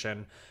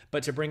conversation,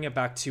 but to bring it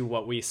back to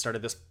what we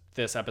started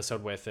this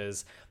episode with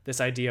is this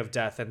idea of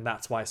death, and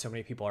that's why so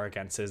many people are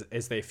against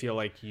is they feel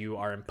like you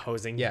are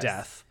imposing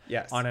death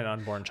Yes. on an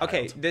unborn child.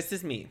 Okay, this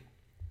is me.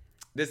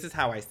 This is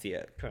how I see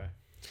it. Okay.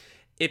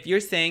 if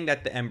you're saying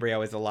that the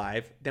embryo is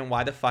alive, then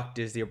why the fuck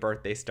does your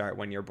birthday start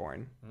when you're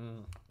born?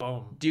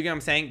 Boom. Do you get what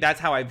I'm saying?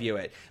 That's how I view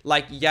it.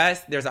 Like,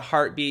 yes, there's a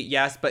heartbeat,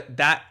 yes, but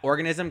that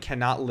organism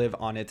cannot live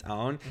on its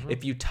own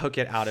if you took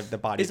it out of the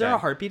body. Is there a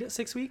heartbeat at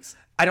 6 weeks?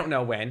 I don't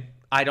know when.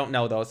 I don't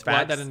know those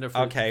facts. Add that into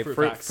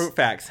fruit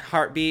facts.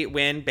 Heartbeat,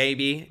 when,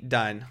 baby,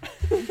 done.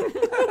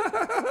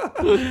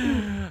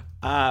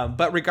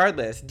 But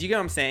regardless, do you get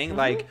what I'm saying?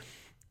 Like,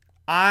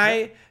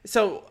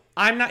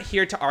 I'm not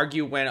here to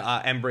argue when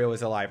an embryo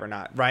is alive or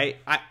not, right?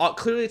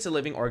 Clearly, it's a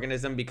living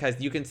organism because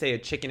you can say a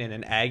chicken and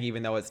an egg,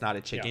 even though it's not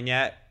a chicken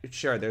yet.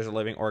 Sure, there's a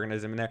living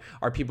organism in there.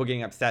 Are people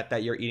getting upset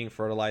that you're eating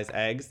fertilized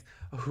eggs?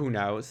 Who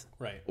knows?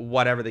 Right.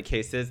 Whatever the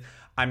case is,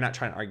 I'm not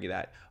trying to argue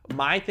that.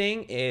 My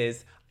thing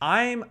is,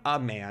 I'm a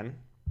man.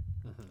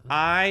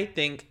 I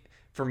think,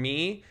 for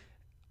me,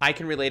 I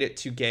can relate it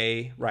to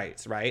gay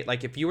rights, right?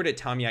 Like, if you were to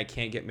tell me I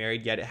can't get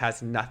married yet, it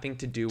has nothing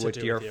to do with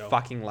your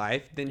fucking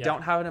life, then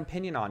don't have an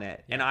opinion on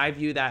it. And I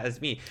view that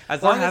as me.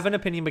 Or have an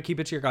opinion, but keep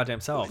it to your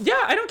goddamn self.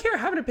 Yeah, I don't care.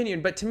 Have an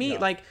opinion. But to me,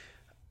 like,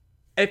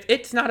 if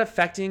it's not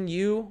affecting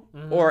you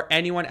or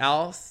anyone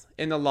else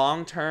in the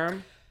long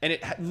term, and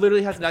it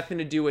literally has nothing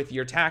to do with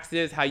your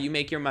taxes, how you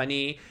make your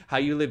money, how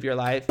you live your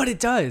life. But it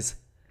does.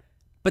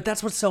 But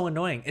that's what's so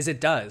annoying, is it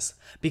does.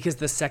 Because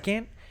the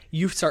second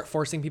you start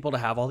forcing people to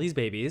have all these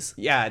babies,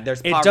 there's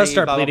it poverty, does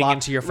start blah, blah, bleeding blah.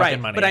 into your fucking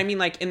money. But I mean,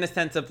 like, in the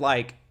sense of,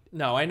 like,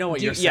 no, I know what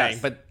you're saying,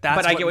 but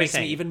that's I what get what makes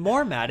you're me saying. even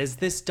more mad is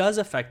this does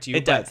affect you.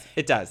 It does.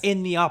 It does.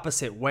 In the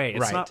opposite way.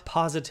 It's not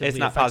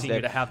positively affecting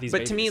you to have these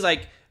babies. But to me,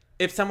 like,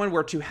 if someone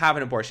were to have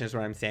an abortion is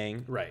what I'm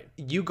saying. Right.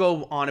 You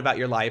go on about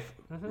your life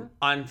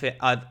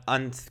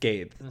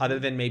unscathed, other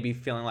than maybe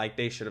feeling like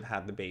they should have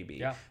had the baby.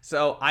 Yeah.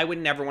 So I would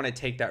never want to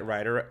take that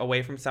right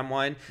away from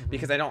someone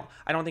because I don't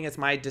think it's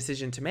my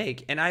decision to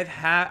make. And I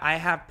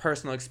have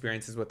personal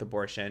experiences with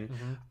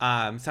abortion.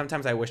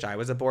 Sometimes I wish I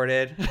was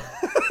aborted.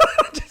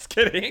 Just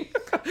kidding.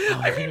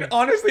 I mean,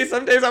 honestly,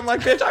 some days I'm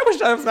like, bitch, I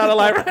wish I was not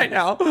alive right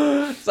now.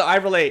 So I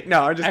relate.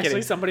 No, I'm just kidding.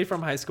 Actually, somebody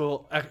from high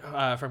school,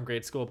 from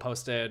grade school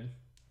posted...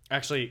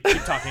 Actually,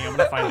 keep talking. I'm going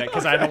to find it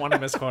because I don't want to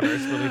misquote her.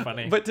 It's really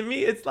funny. But to me,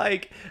 it's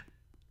like...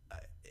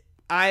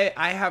 I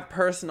have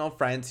personal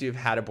friends who've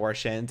had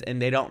abortions and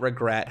they don't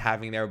regret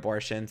having their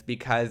abortions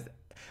because...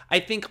 I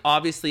think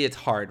obviously it's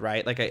hard,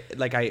 right?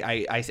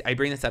 I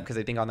bring this up because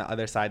I think on the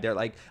other side they're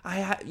like,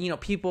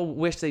 people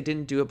wish they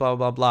didn't do it, blah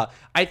blah blah.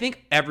 I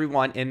think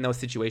everyone in those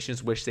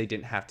situations wish they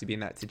didn't have to be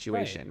in that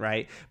situation,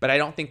 right? But I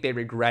don't think they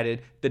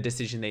regretted the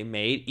decision they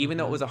made, even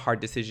though it was a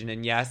hard decision.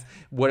 And yes,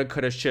 woulda,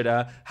 coulda,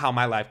 shoulda, how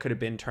my life could have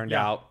been turned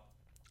out.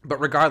 But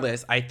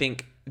regardless, I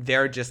think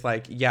they're just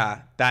like,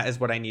 yeah, that is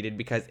what I needed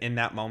because in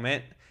that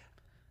moment,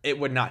 it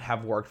would not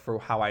have worked for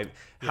how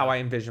I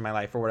envision my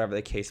life or whatever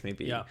the case may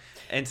be. Yeah.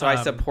 And so I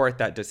support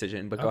that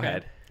decision, but go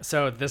ahead.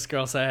 So this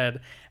girl said,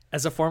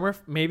 as a former,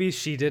 maybe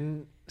she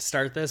didn't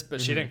start this,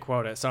 but she didn't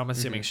quote it. So I'm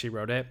assuming she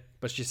wrote it,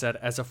 but she said,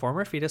 as a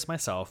former fetus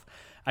myself,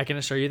 I can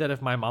assure you that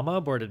if my mama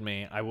aborted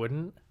me, I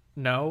wouldn't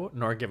know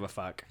nor give a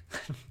fuck.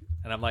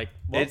 And I'm like,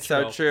 well, it's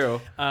so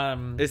true.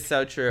 It's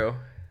so true.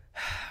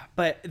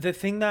 But the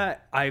thing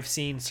that I've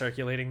seen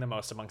circulating the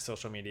most among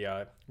social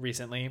media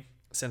recently,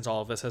 since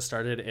all of this has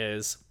started,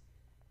 is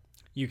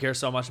you care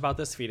so much about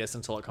this fetus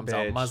until it comes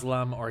out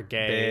Muslim or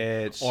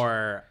gay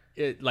or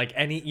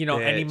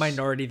any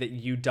minority that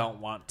you don't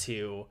want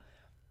to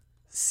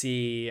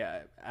see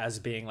as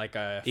being like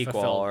a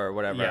equal or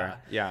whatever.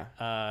 Yeah.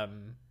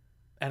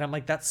 And I'm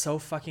like, that's so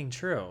fucking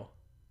true.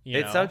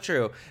 It's so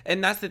true.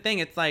 And that's the thing.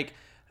 It's like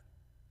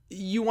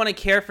you want to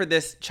care for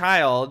this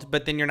child,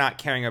 but then you're not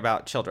caring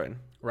about children.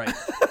 Right.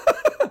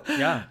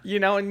 Yeah.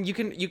 And you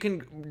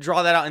can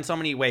draw that out in so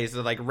many ways,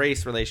 like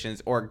race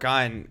relations or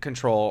gun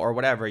control or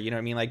whatever. You know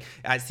what I mean? Like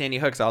at Sandy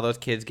Hook's, all those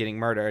kids getting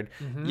murdered.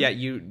 Yet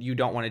you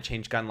don't want to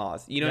change gun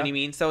laws. You know what I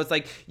mean? So it's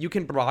like you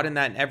can broaden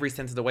that in every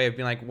sense of the way of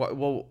being like,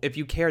 well, if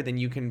you care, then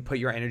you can put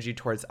your energy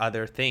towards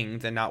other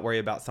things and not worry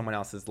about someone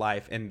else's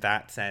life in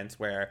that sense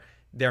where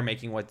they're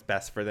making what's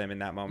best for them in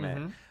that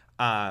moment.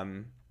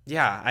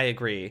 Yeah, I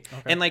agree.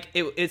 Okay. And like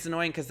it's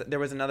annoying because there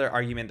was another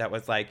argument that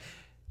was like,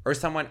 or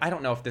someone, I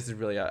don't know if this is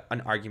really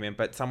an argument,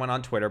 but someone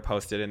on Twitter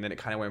posted and then it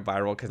kind of went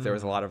viral because there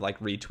was a lot of like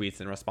retweets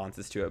and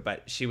responses to it.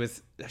 But she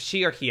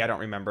or he, I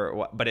don't remember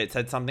what, but it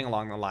said something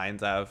along the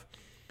lines of,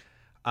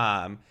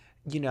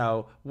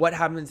 what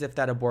happens if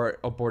that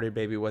aborted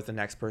baby was the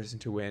next person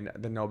to win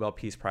the Nobel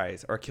Peace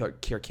Prize or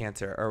cure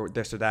cancer or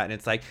this or that? And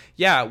it's like,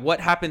 yeah, what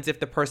happens if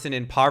the person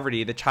in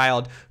poverty, the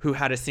child who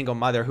had a single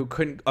mother who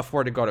couldn't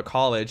afford to go to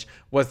college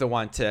was the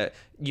one to,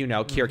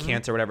 cure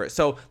cancer or whatever?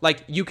 So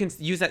like you can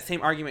use that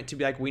same argument to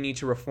be like, we need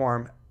to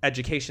reform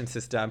education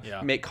system,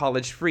 make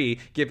college free,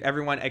 give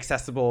everyone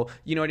accessible,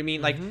 you know what I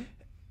mean? Like,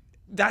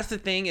 that's the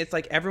thing. It's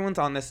like everyone's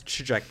on this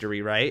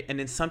trajectory, right? And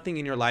then something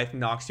in your life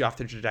knocks you off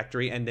the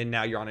trajectory and then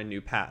now you're on a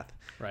new path.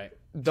 Right.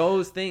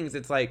 Those things,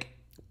 it's like,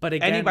 but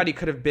again, anybody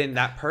could have been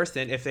that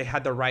person if they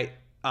had the right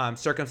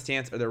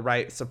circumstance or the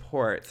right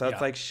support. So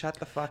it's like, shut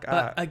the fuck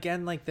up. But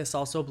again, like this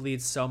also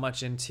bleeds so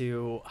much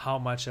into how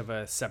much of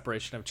a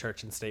separation of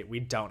church and state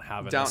we don't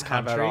have in this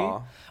country. At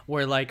all.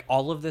 Where like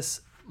all of this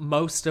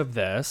most of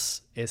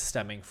this is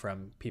stemming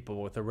from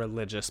people with a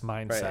religious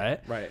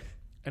mindset. Right.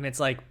 And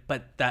it's like,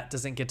 but that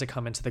doesn't get to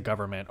come into the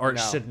government, or it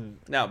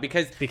shouldn't. No,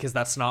 because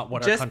that's not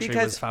what our country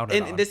was founded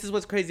on. And this is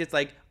what's crazy. It's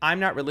like, I'm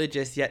not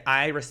religious, yet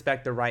I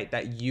respect the right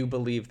that you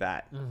believe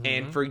that.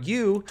 And for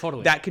you,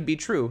 that could be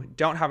true.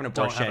 Don't have an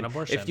abortion.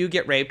 If you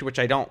get raped, which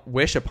I don't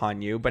wish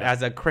upon you, but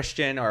as a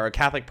Christian or a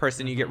Catholic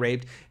person, you get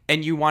raped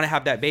and you want to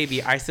have that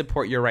baby, I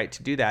support your right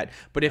to do that.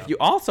 But if you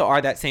also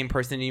are that same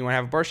person and you want to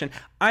have abortion,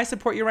 I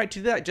support your right to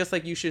do that. Just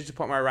like you should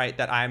support my right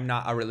that I'm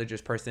not a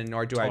religious person,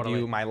 nor do I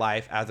view my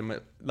life as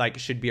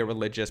should be a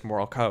religious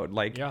moral code.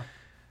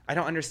 I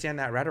don't understand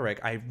that rhetoric.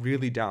 I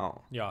really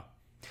don't. Yeah.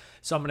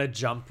 So I'm gonna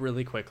jump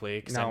really quickly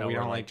because I know we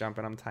don't like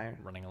jumping. I'm tired.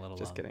 Running a little.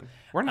 Just long. Kidding.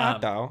 We're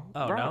not though.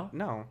 Oh no.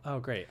 No. Oh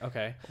great.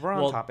 Okay. We're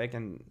on topic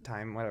and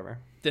time. Whatever.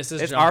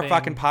 It's our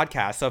fucking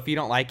podcast. So if you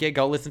don't like it,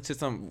 go listen to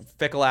some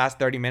fickle ass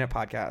 30-minute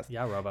podcast.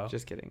 Yeah, Robo.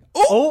 Just kidding.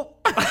 Oh.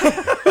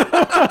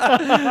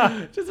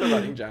 Just a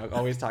running joke.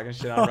 Always talking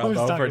shit on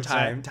Robo for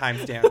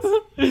timestamps.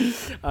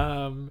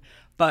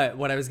 But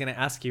what I was gonna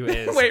ask you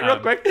is wait, real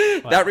quick.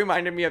 What? That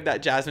reminded me of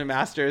that Jasmine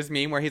Masters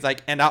meme where he's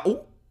like, and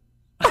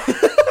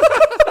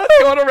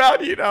going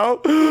around, you know.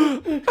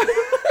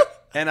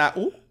 And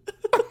okay,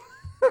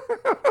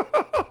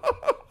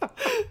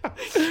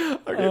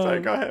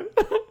 sorry, go ahead.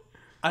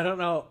 I don't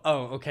know.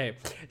 Oh, okay.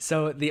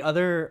 So the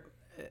other,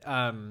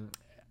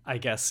 I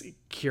guess,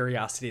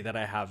 curiosity that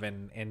I have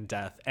in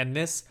death, and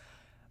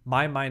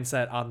my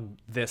mindset on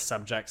this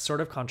subject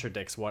sort of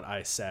contradicts what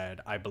I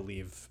said I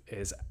believe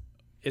is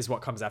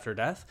what comes after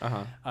death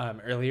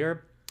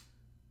earlier.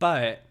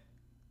 But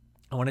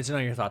I wanted to know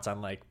your thoughts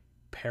on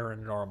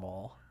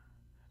paranormal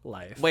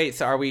life. Wait,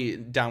 so are we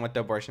done with the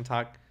abortion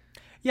talk?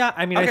 Yeah,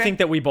 I mean, okay. I think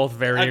that we both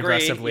very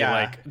aggressively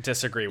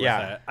disagree with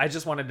it. I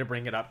just wanted to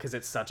bring it up because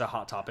it's such a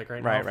hot topic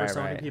right now for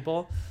so many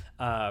people.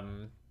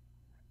 And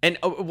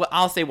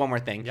I'll say one more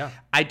thing. Yeah.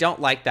 I don't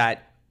like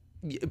that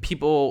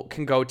people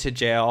can go to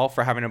jail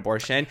for having an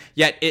abortion,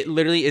 yet it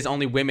literally is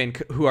only women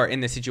who are in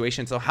this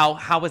situation. So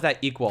how is that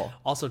equal?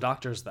 Also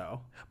doctors,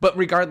 though. But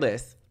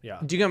regardless... Yeah.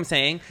 Do you get what I'm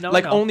saying? No,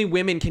 only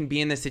women can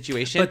be in this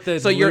situation. But the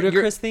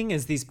ludicrous thing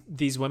is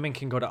these women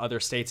can go to other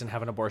states and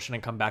have an abortion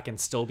and come back and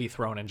still be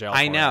thrown in jail.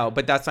 I know,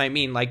 but that's what I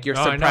mean. You're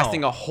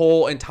suppressing a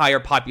whole entire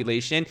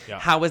population. Yeah.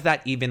 How is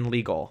that even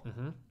legal?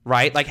 Mm-hmm.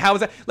 Right? How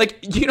is that?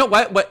 You know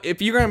what? If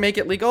you're going to make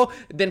it legal,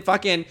 then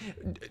fucking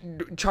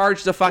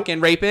charge the fucking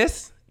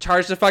rapist.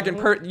 Charge the fucking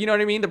you know what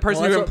I mean? The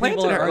person who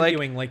implanted her.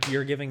 Arguing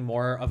you're giving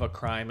more of a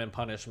crime and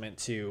punishment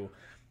to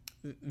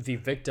the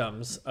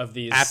victims of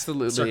these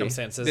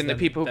circumstances than the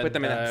people who put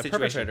them in that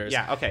situation.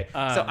 Yeah, okay.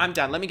 So I'm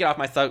done. Let me get off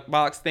my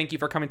soapbox. Thank you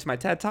for coming to my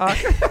TED Talk.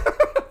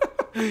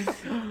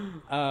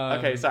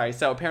 Okay, sorry.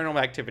 So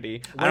paranormal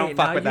activity. I don't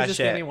fuck with that shit.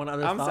 Gave me one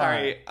other I'm thought.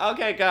 sorry.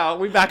 Okay, go.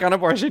 We back on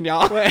abortion,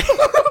 y'all. Okay,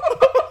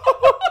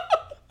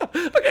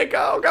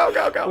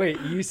 go.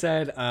 Wait, you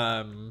said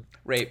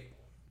rape,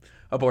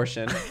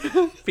 abortion,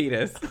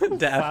 fetus,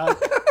 death.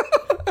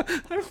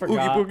 I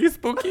forgot. Oogie boogie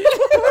spooky.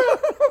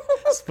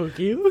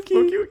 Spooky.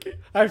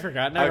 I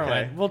forgot. Never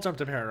mind. We'll jump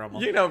to paranormal.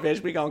 You know,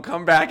 bitch, we gonna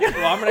come back.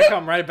 Well, I'm gonna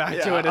come right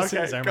back to it as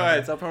soon as I remember. Go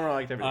ahead. So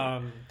paranormal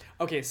activity.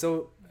 Okay,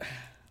 so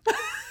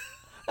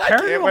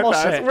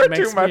paranormal shit. We're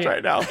too much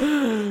right now.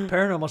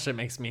 Paranormal shit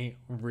makes me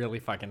really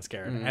fucking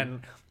scared,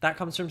 and that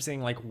comes from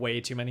seeing way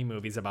too many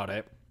movies about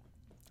it.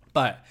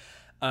 But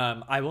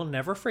I will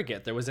never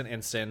forget. There was an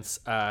instance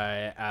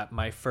at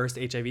my first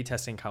HIV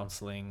testing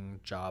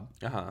counseling job,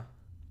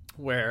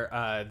 where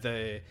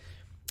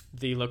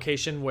the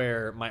location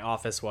where my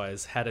office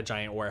was had a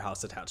giant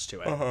warehouse attached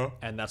to it.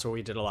 And that's where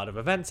we did a lot of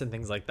events and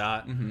things like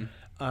that.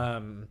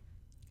 And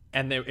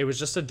it was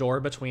just a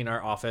door between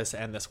our office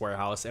and this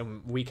warehouse.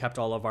 And we kept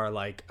all of our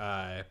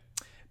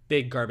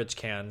big garbage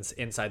cans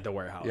inside the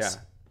warehouse. Yeah.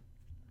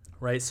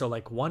 Right. So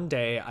one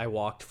day I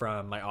walked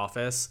from my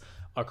office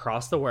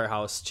across the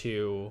warehouse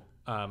to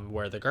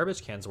where the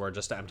garbage cans were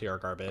just to empty our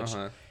garbage.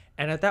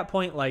 And at that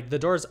point, the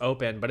door's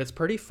open, but it's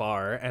pretty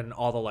far and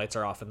all the lights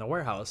are off in the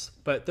warehouse.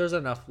 But there's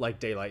enough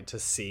daylight to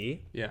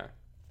see. Yeah.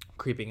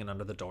 Creeping in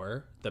under the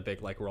door, the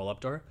big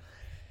roll-up door.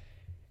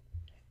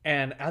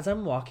 And as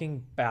I'm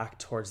walking back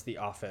towards the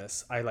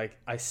office, I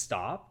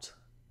stopped.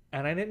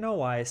 And I didn't know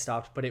why I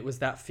stopped, but it was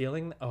that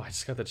feeling. Oh, I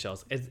just got the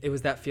chills. It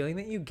was that feeling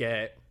that you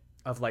get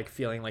of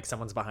feeling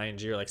someone's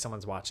behind you or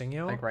someone's watching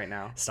you. Right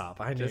now.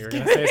 Stop. I knew you were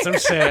going to say some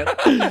shit.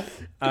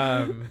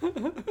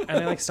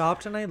 And I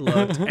stopped and I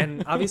looked,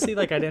 and obviously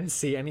I didn't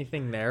see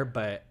anything there,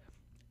 but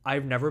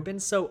I've never been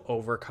so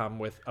overcome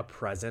with a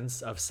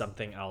presence of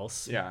something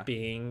else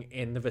being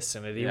in the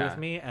vicinity with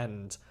me.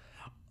 And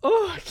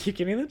I keep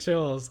getting the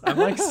chills.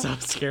 I'm so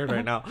scared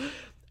right now.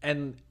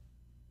 And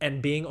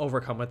being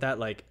overcome with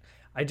that,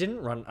 I didn't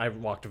run. I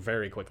walked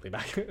very quickly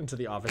back into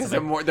the office.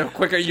 Because the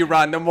quicker you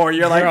run, the more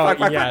you're fuck.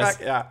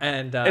 Yeah.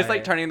 And it's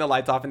like turning the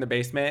lights off in the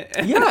basement.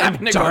 Yeah,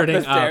 I'm darting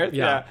up the stairs.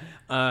 Yeah.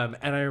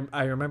 And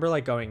I remember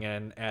going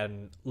in,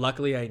 and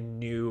luckily I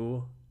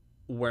knew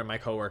where my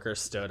coworkers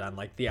stood on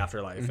the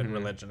afterlife and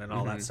religion and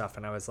all that stuff.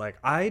 And I was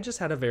I just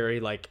had a very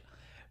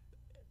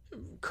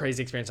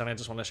crazy experience, and I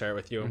just want to share it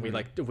with you.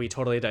 And we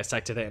totally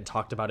dissected it and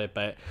talked about it,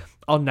 but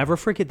I'll never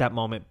forget that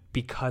moment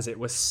because it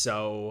was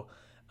so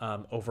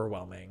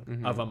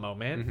overwhelming of a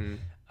moment.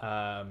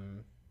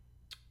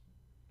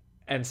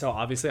 And so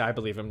obviously I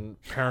believe in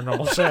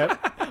paranormal shit,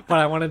 but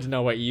I wanted to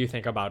know what you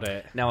think about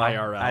it. No,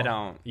 IRL. I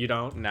don't. You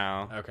don't?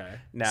 No. Okay.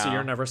 No. So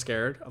you're never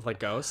scared of like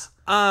ghosts?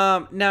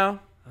 No.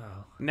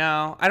 Oh.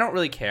 No, I don't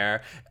really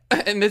care.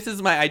 And this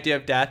is my idea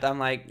of death. I'm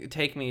like,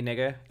 take me,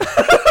 nigga.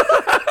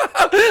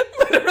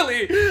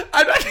 Literally,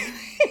 I'm not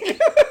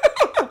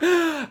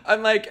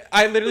I'm like,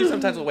 I literally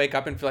sometimes will wake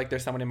up and feel like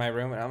there's someone in my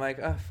room, and I'm like,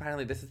 oh,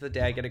 finally, this is the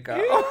day I get to go.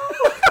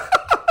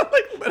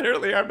 Like,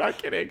 literally, I'm not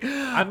kidding.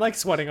 I'm like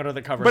sweating under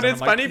the covers. But and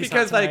it's I'm like, funny "Please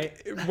because not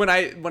like tonight."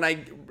 when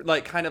I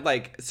like kind of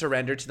like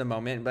surrender to the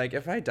moment, like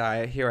if I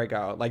die, here I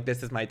go. Like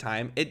this is my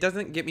time. It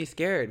doesn't get me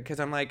scared because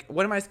I'm like,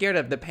 what am I scared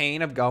of? The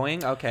pain of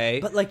going? Okay,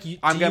 But like,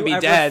 I'm gonna be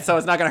dead, so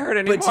it's not gonna hurt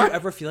anymore. But do you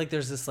ever feel like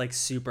there's this like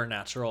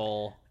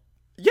supernatural?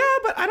 Yeah,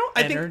 but I don't.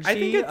 I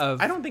think it's.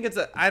 of- I don't think it's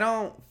a. I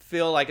don't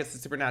feel like it's a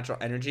supernatural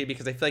energy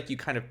because I feel like you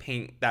kind of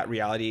paint that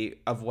reality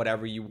of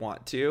whatever you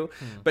want to.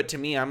 But to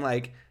me, I'm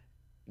like,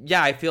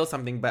 yeah, I feel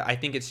something, but I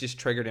think it's just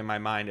triggered in my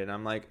mind, and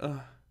I'm like, ugh.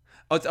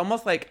 Oh, it's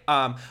almost like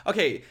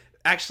Okay,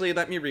 actually,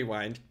 let me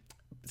rewind.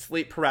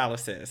 Sleep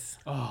paralysis.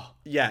 Oh,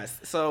 Yes,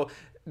 so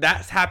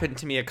that's happened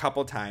to me a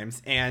couple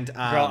times, and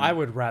girl, I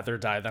would rather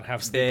die than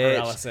have sleep bitch.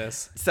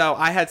 paralysis. So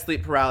I had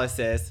sleep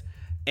paralysis,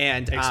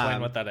 and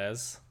Explain what that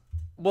is.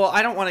 Well,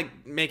 I don't want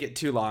to make it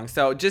too long.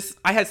 So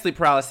I had sleep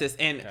paralysis,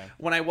 and Okay.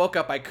 when I woke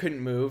up, I couldn't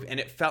move, and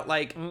it felt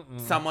like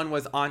someone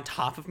was on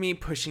top of me,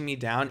 pushing me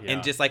down, Yeah.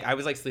 and just like I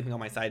was like sleeping on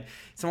my side.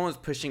 Someone was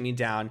pushing me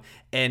down,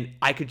 and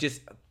I could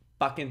just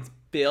fucking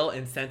feel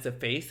and sense a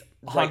face.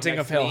 Haunting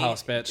next of to Hill me,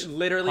 House, bitch.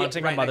 Literally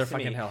Haunting right of next to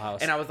me. motherfucking Hill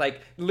House. And I was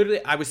like,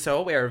 literally, I was so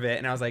aware of it,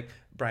 and I was like,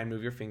 Brian,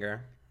 move your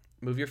finger.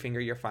 Move your finger,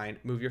 you're fine.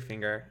 Move your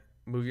finger.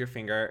 Move your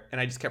finger. And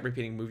I just kept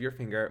repeating, move your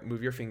finger,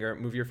 move your finger,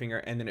 move your finger.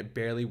 And then it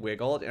barely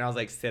wiggled. And I was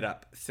like, sit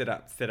up, sit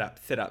up, sit up,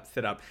 sit up,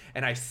 sit up.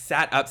 And I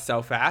sat up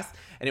so fast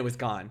and it was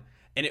gone.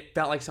 And it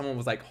felt like someone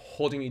was like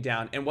holding me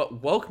down. And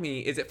what woke me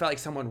is it felt like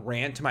someone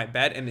ran to my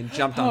bed and then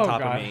jumped on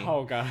top of me.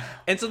 Oh, God.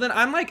 And so then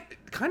I'm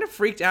like kind of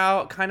freaked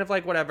out, kind of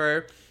like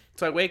whatever.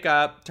 So I wake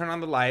up, turn on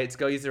the lights,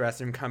 go use the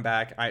restroom, come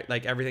back. I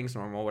like everything's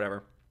normal,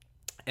 whatever.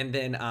 And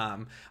then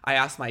I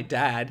asked my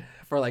dad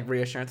for like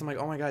reassurance. I'm like,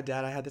 oh my God,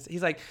 Dad, I had this.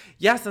 He's like,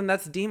 yes, and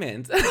that's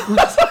demons. And I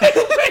was like,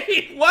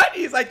 wait, what?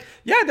 He's like,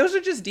 yeah, those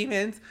are just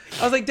demons.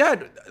 I was like,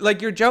 Dad,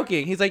 like you're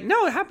joking. He's like,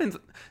 no, it happens.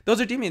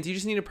 Those are demons. You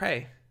just need to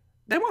pray.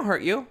 They won't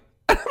hurt you.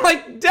 I'm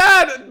like,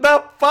 Dad,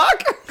 the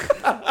fuck?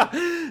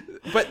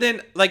 But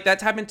then like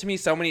that's happened to me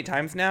so many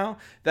times now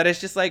that it's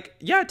just like,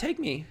 yeah, take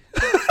me.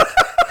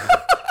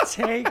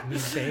 Take me,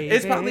 baby.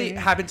 It's probably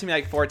happened to me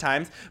like 4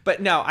 times,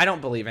 but no, I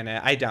don't believe in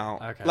it. I don't.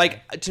 Okay.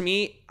 Like to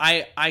me,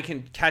 I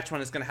can catch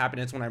when it's gonna happen.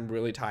 It's when I'm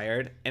really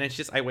tired, and it's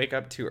just I wake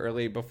up too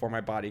early before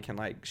my body can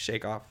like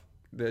shake off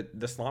the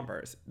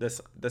slumbers. The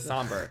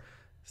somber,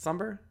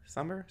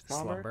 slumber's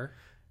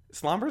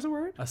a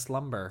word. A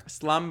slumber.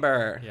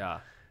 Slumber. Yeah.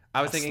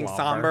 I was A thinking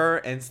slumber. somber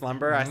and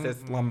slumber. I said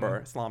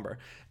slumber.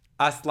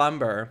 A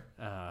slumber.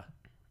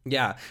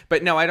 Yeah,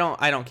 but no, I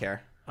don't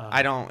care.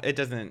 I don't. It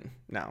doesn't.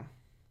 No.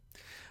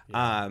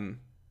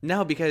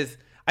 No, because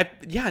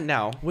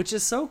no. Which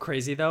is so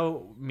crazy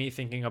though, me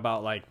thinking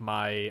about like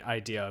my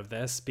idea of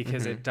this,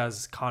 because it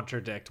does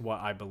contradict what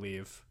I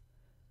believe.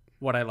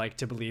 What I like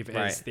to believe is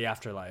Right. the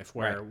afterlife,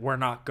 where Right. we're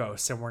not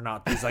ghosts and we're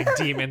not these like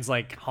demons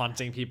like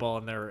haunting people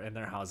in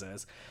their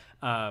houses.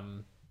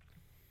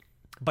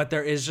 But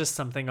there is just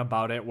something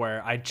about it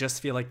where I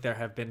just feel like there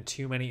have been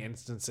too many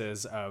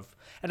instances of,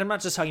 and I'm not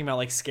just talking about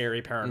like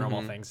scary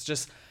paranormal things,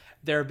 just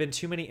there have been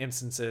too many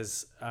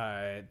instances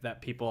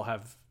that people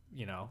have,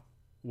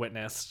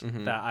 witnessed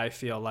that I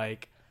feel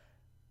like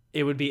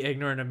it would be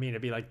ignorant of me to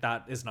be like,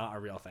 that is not a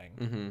real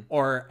thing.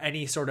 Or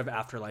any sort of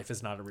afterlife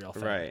is not a real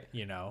thing. Right.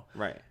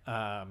 Right.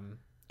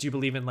 Do you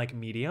believe in like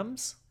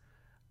mediums?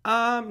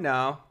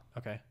 No.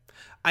 Okay.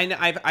 I know,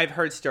 I've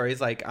heard stories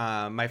like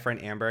my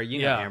friend Amber, know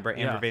Yeah, Amber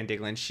yeah. Van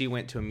Diglen. She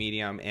went to a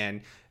medium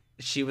and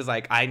she was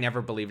like, I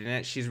never believed in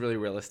it. She's really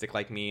realistic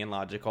like me and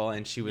logical.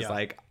 And she was Yeah.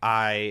 like,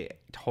 I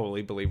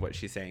totally believe what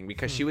she's saying,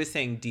 because she was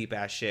saying deep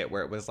ass shit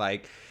where it was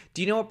like,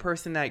 do you know a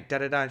person that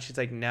da-da-da? And she's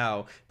like,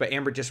 no. But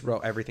Amber just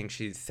wrote everything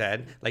she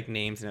said, like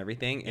names and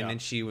everything. And Yeah. then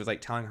she was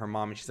like telling her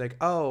mom, and she's like,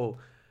 oh,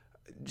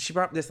 she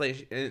brought up this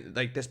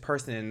like this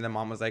person. And the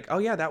mom was like, oh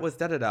yeah, that was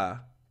da-da-da.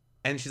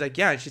 And she's like,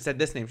 yeah. And she said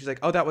this name. She's like,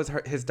 oh, that was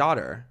his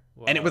daughter.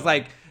 Whoa. And it was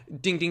like,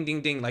 ding, ding,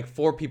 ding, ding, like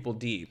 4 people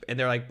deep. And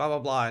they're like, blah, blah,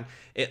 blah.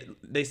 And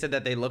they said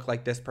that they look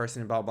like this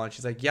person and blah, blah. And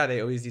she's like, yeah, they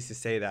always used to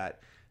say that.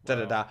 Da,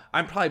 da, da.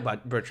 I'm probably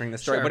butchering the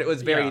story, Sure. but it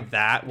was very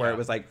Yeah. where it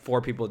was like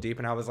 4 people deep.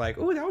 And I was like,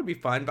 ooh, that would be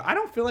fun. But I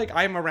don't feel like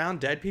I'm around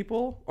dead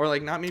people, or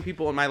like not many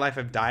people in my life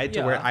have died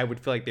to where I would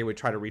feel like they would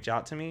try to reach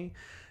out to me.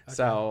 Okay.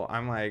 So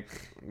I'm like,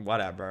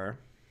 whatever.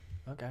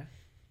 Okay.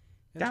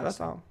 Yeah, that's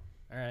all.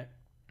 All right.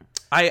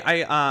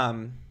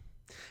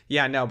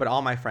 Yeah, no, but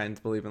all my friends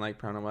believe in like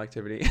paranormal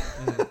activity.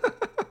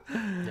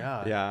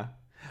 Yeah. Yeah.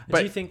 But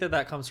do you think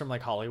that comes from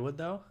like Hollywood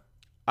though?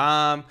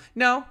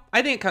 no,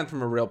 I think it comes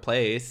from a real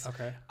place.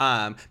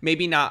 Okay.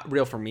 Maybe not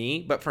real for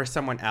me, but for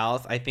someone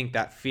else, I think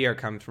that fear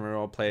comes from a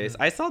real place.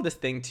 I saw this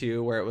thing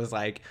too where it was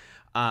like,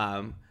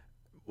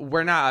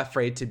 we're not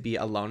afraid to be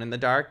alone in the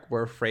dark.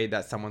 We're afraid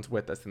that someone's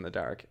with us in the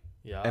dark.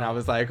 Yeah. And I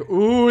was like,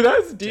 ooh,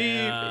 that's deep.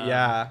 Damn.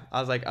 Yeah. I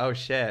was like, oh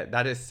shit,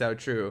 that is so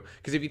true.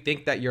 Because if you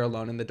think that you're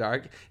alone in the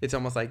dark, it's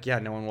almost like, yeah,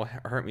 no one will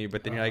hurt me.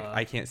 But then you're like,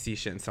 I can't see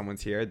shit and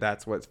someone's here.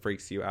 That's what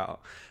freaks you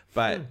out.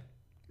 But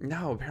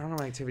no,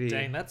 Paranormal Activity.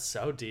 Dang, that's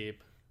so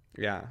deep.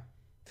 Yeah.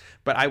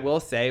 But I will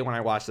say, when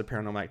I watch the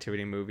Paranormal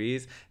Activity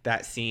movies,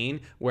 that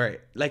scene where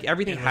like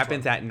everything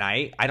happens at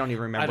night, I don't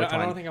even remember which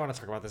one. I don't think I want to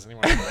talk about this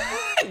anymore.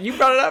 You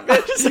brought it up,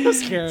 bitch. So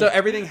scared. So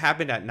everything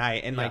happened at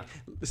night, and like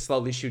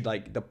slowly shoot,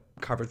 like the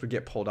covers would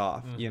get pulled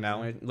off, you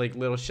know, and, like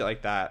little shit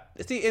like that.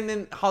 See, and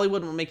then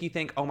Hollywood will make you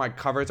think, oh, my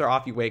covers are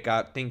off. You wake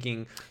up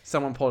thinking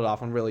someone pulled it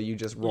off, when really you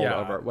just rolled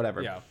over,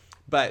 whatever. Yeah.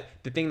 But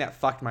the thing that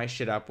fucked my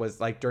shit up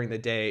was like during the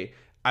day,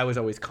 I was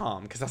always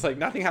calm because I was like,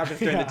 nothing happens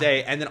during the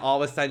day. And then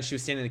all of a sudden she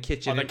was standing in the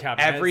kitchen and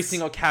every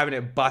single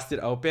cabinet busted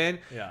open.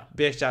 Yeah.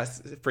 Bitch,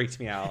 that freaked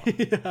me out.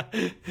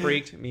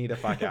 Freaked me the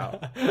fuck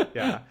out.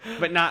 Yeah.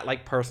 But not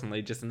like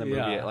personally, just in the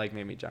movie, it like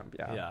made me jump.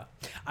 Yeah. Yeah.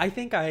 I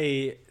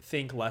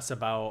think less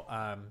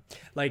about,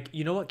 like,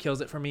 you know what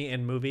kills it for me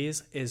in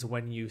movies is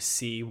when you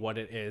see what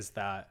it is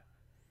that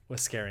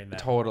was scaring them.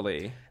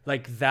 Totally.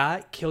 Like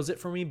that kills it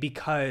for me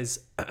because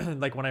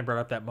like when I brought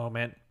up that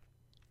moment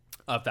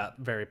of that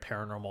very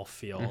paranormal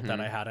feel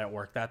that I had at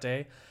work that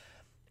day,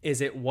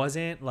 is it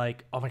wasn't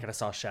like, oh my God, I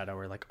saw a shadow,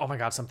 or like, oh my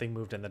God, something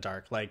moved in the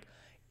dark. Like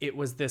it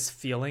was this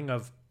feeling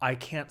of, I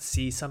can't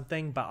see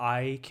something, but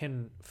I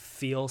can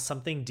feel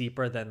something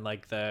deeper than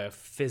like the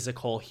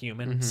physical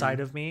human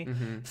side of me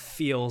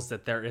feels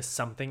that there is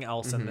something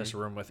else in this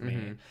room with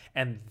me.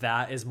 And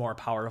that is more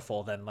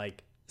powerful than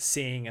like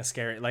seeing a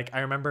scary, like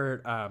I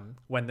remember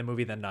when the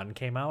movie The Nun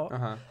came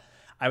out,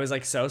 I was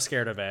like so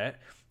scared of it.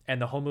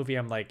 And the whole movie,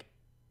 I'm like,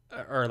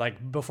 or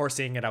like before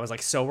seeing it, I was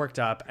like so worked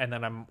up, and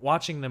then I'm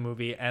watching the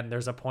movie and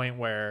there's a point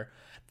where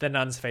the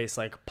nun's face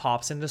like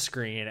pops into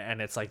screen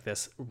and it's like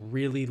this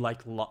really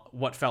like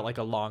what felt like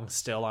a long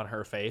still on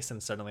her face,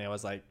 and suddenly I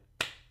was like,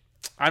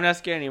 I'm not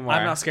scared anymore.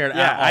 I'm not scared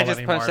at all I just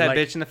anymore. punched that like,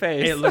 bitch in the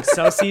face. It looks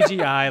so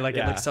CGI, like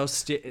it looks so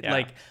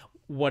like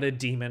what a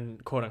demon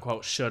quote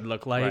unquote should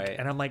look like,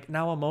 and I'm like,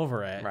 now I'm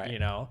over it, you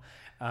know.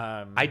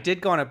 I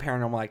did go on a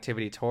Paranormal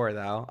Activity tour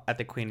though at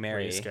the Queen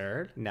Mary. Were you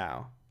scared?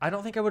 No. I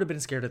don't think I would have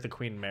been scared at the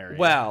Queen Mary.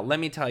 Well, let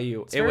me tell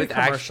you, it was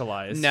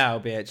commercialized. No,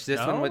 bitch. This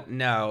one was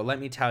let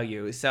me tell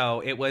you.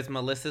 So it was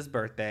Melissa's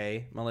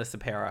birthday, Melissa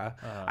Para.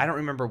 I don't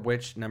remember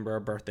which number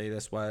of birthday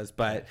this was,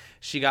 but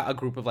she got a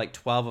group of like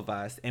 12 of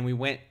us, and we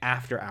went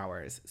after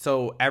hours.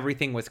 So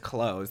everything was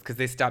closed because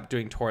they stopped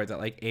doing tours at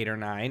like 8 or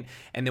 9,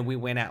 and then we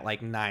went at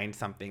like 9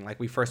 something. Like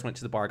we first went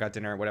to the bar, got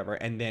dinner or whatever,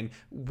 and then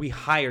we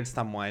hired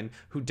someone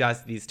who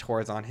does these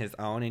tours on his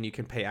own, and you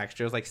can pay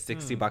extra. It was like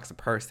 $60 a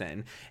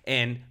person,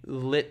 and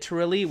literally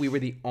we were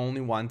the only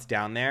ones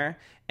down there,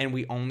 and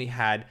we only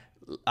had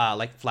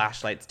like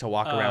flashlights to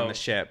walk around the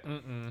ship.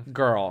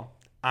 Girl,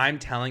 I'm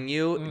telling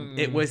you,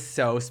 it was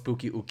so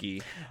spooky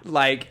ooky.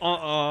 Like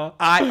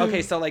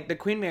okay, so like the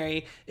Queen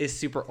Mary is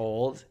super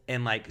old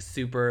and like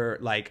super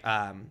like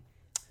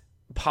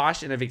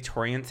posh in a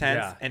Victorian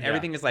sense, and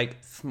everything is like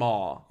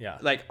small.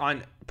 Like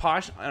on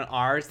posh on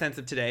our sense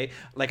of today,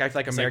 like I feel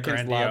like it's Americans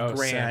like love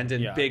grand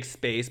and big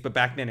space, but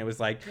back then it was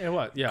like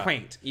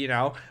quaint, you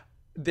know.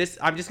 This,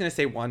 I'm just gonna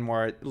say one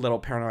more little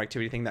Paranormal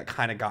Activity thing that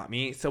kind of got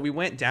me. So we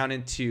went down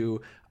into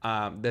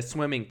the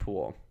swimming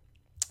pool,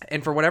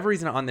 and for whatever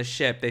reason on the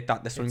ship they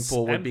thought the swimming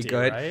pool would be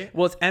good. Right?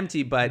 Well, it's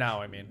empty, but now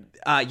I mean,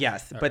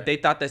 yes, but they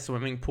thought the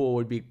swimming pool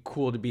would be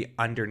cool to be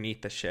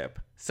underneath the ship.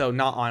 So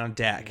not on a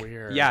deck.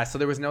 Weird. Yeah, so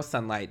there was no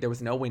sunlight. There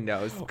was no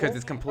windows because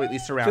it's completely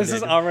surrounded. This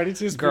is already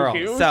too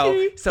spooky.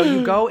 Girl. So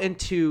you go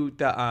into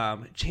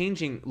the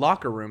changing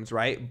locker rooms,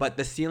 right? But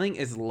the ceiling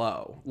is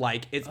low.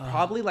 Like it's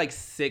probably like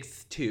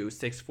 6'2",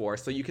 6'4".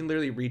 So you can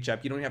literally reach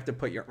up. You don't have to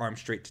put your arm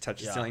straight to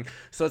touch the ceiling.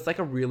 So it's like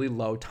a really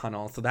low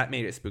tunnel. So that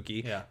made it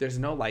spooky. Yeah. There's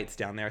no lights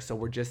down there. So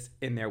we're just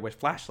in there with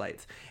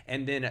flashlights.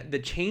 And then the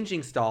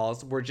changing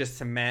stalls were just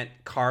cement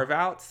carve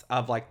outs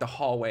of like the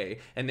hallway.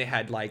 And they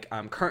had like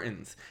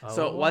curtains.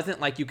 So it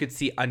wasn't like you could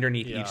see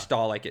underneath each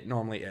stall like it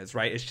normally is,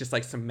 right? It's just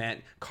like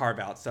cement carve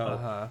out.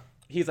 So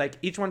he's like,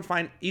 each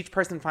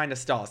person find a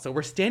stall. So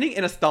we're standing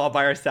in a stall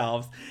by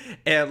ourselves,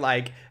 and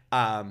like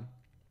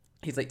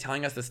he's like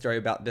telling us the story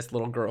about this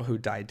little girl who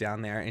died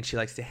down there, and she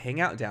likes to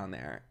hang out down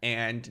there,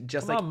 and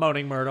just like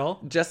Moaning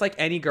Myrtle, just like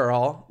any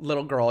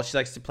little girl, she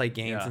likes to play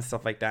games and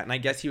stuff like that. And I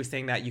guess he was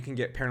saying that you can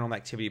get Paranormal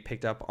Activity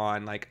picked up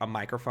on like a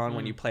microphone.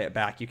 When you play it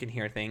back, you can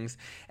hear things.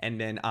 And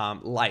then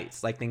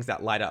lights, like things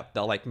that light up,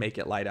 they'll like make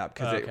it light up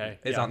because it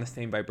is on the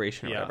same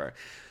vibration or whatever.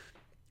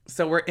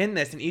 So we're in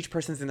this, and each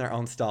person's in their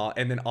own stall,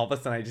 and then all of a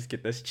sudden I just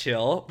get this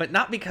chill, but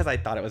not because I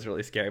thought it was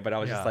really scary, but I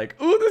was just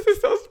like, "Ooh, this is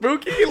so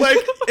spooky!" Like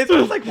it's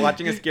almost like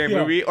watching a scary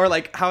movie, or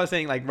like how I was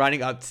saying, like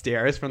running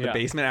upstairs from the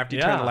basement after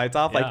you turn the lights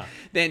off. Like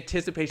the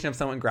anticipation of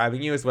someone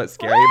grabbing you is what's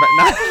scary, but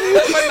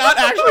not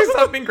actually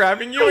something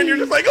grabbing you, and you're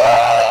just like,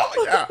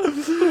 "Oh,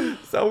 yeah."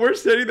 So we're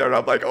sitting there, and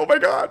I'm like, "Oh my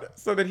god!"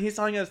 So then he's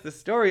telling us the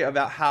story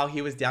about how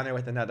he was down there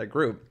with another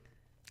group.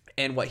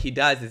 And what he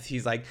does is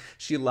he's like,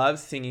 she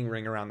loves singing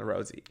Ring Around the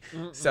Rosie.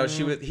 So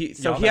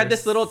he had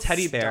this little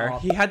teddy bear.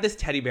 He had this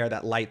teddy bear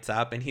that lights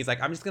up, and he's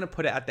like, I'm just going to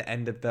put it at the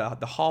end of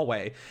the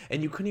hallway.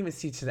 And you couldn't even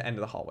see to the end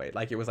of the hallway.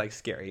 Like, it was like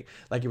scary.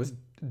 Like, it was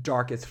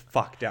dark as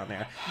fuck down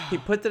there. He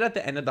puts it at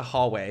the end of the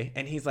hallway,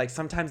 and he's like,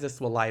 sometimes this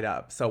will light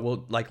up. So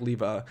we'll like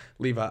leave a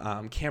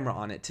camera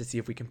on it to see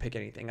if we can pick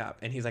anything up.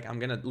 And he's like, I'm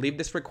going to leave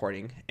this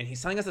recording. And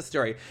he's telling us a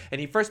story.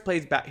 And he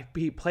plays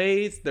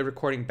the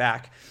recording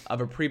back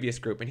of a previous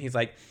group. And he's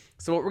like,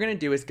 so what we're going to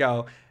do is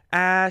go,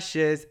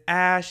 ashes,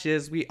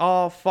 ashes, we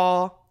all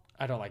fall.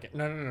 I don't like it.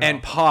 No.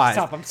 And pause.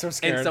 Stop, I'm so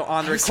scared. And so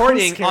on the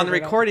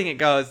recording, it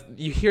goes,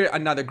 you hear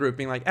another group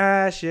being like,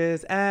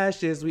 ashes,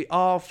 ashes, we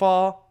all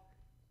fall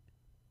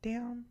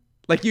down.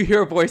 Like you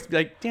hear a voice be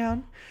like,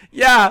 down.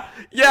 Yeah.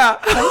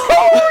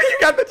 Oh, you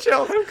got the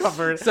chill. I'm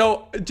covered.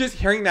 So just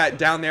hearing that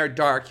down there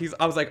dark,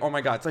 I was like, oh my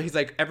God. So he's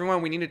like,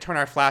 everyone, we need to turn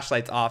our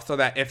flashlights off so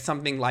that if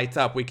something lights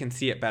up, we can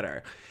see it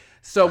better.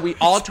 So we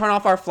all turn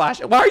off our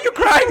flash. Why are you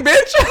crying,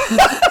 bitch?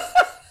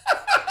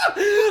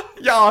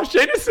 Y'all,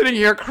 Shane is sitting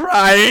here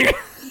crying.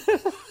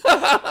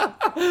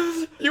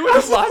 You would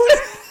have lost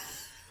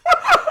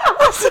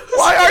it.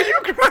 Why are you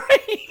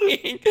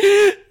crying?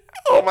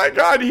 Oh my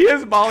God, he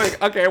is bawling.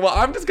 Okay, well,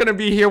 I'm just going to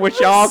be here with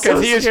y'all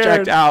because he is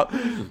checked out.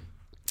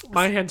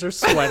 My hands are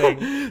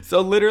sweating.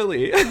 So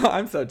literally,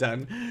 I'm so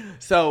done.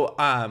 So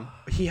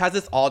he has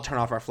us all turn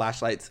off our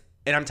flashlights.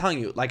 And I'm telling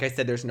you, like I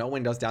said, there's no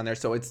windows down there.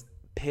 So it's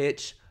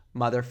pitch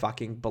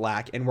motherfucking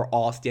black, and we're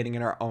all standing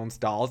in our own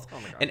stalls,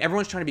 and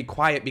everyone's trying to be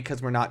quiet because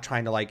we're not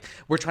trying to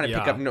we're trying to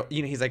pick up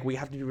he's like, we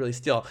have to be really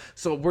still,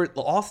 so we're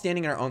all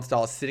standing in our own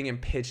stalls sitting in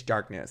pitch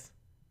darkness,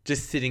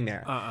 just sitting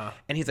there.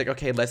 And he's like,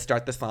 okay, let's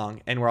start the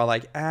song, and we're all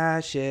like,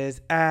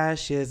 ashes,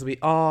 ashes, we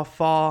all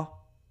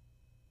fall,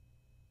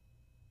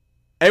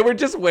 and we're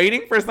just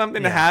waiting for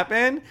something to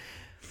happen.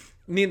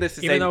 Needless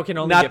to say, even though it can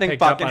only nothing get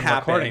picked up fucking on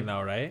happened. Recording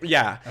though, right?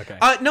 Yeah. Okay.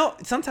 No,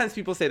 sometimes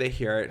people say they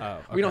hear it. Oh,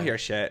 okay. We don't hear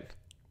shit.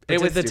 It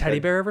was the teddy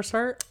bear ever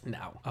start?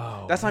 No.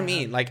 Oh, that's what I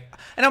mean. Like,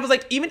 and I was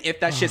like, even if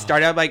that shit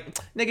started, I'm like,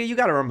 nigga, you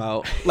got a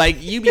remote. Like,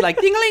 you'd be like,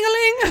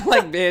 ding-a-ling-a-ling.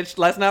 Like, bitch,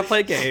 let's not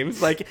play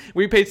games. Like,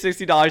 we paid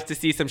 $60 to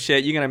see some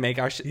shit. You're gonna make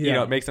our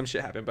make some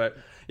shit happen. But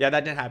yeah,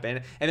 that didn't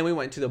happen. And then we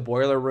went to the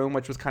boiler room,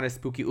 which was kind of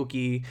spooky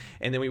ooky.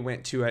 And then we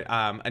went to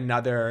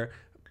another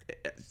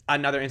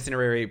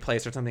incinerary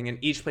place or something. And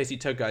each place he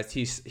took us,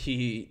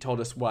 he told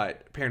us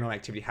what paranormal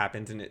activity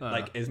happens, and it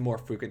like is more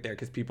frequent there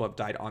because people have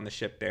died on the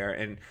ship there.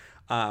 And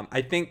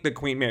I think the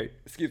Queen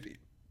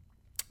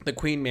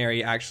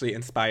Mary actually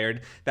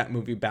inspired that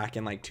movie back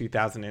in like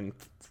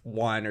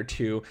 2001 or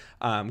 2,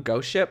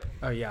 Ghost Ship.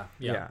 Oh yeah.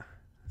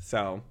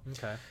 So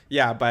okay.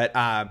 Yeah, but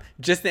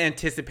just the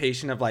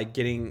anticipation of like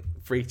getting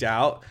freaked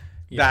out,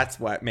 that's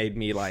what made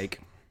me like.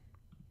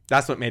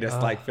 That's what made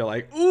us like feel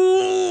like,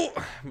 ooh.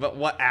 But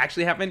what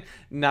actually happened?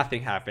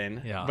 Nothing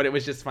happened. Yeah. But it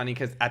was just funny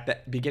because at the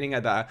beginning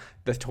of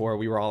the tour,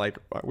 we were all like,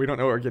 we don't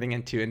know what we're getting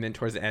into. And then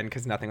towards the end,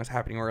 because nothing was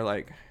happening, we were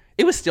like,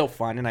 it was still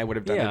fun, and I would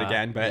have done it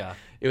again. But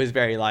it was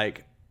very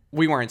like,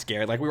 we weren't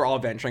scared. Like, we were all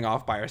venturing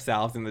off by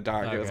ourselves in the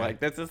dark. Okay. It was like,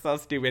 this is so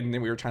stupid. And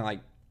then we were trying to like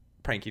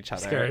prank each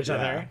other. Scare each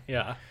other.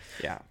 Yeah.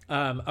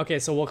 Okay,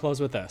 so we'll close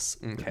with this.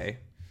 Okay.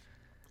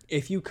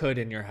 If you could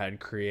in your head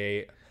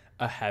create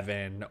a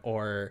heaven,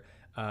 or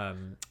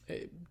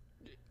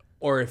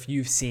if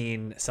you've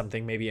seen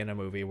something maybe in a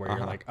movie where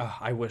you're like, oh,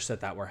 I wish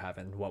that were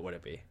heaven, what would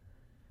it be?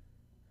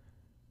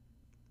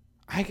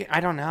 I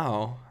don't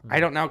know. I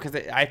don't know, because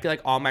I feel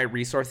like all my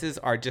resources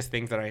are just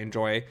things that I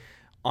enjoy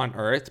on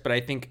Earth. But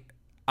I think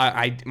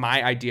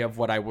my idea of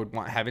what I would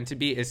want heaven to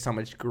be is so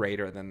much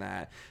greater than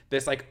that.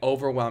 This like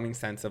overwhelming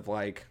sense of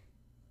like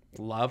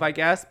love, I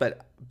guess.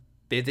 But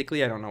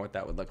physically, I don't know what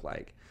that would look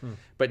like.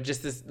 But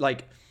just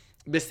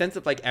this sense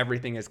of like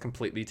everything is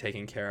completely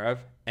taken care of.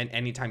 And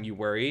anytime you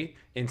worry,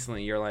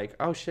 instantly you're like,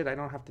 oh shit, I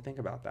don't have to think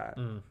about that.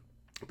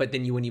 But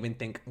then you wouldn't even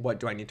think, what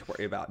do I need to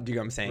worry about? Do you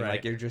know what I'm saying? Right.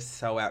 Like, you're just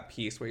so at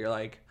peace where you're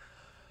like,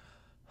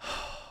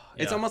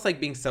 it's almost like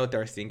being so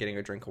thirsty and getting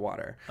a drink of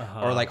water,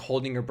 or like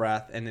holding your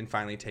breath and then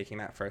finally taking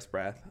that first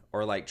breath,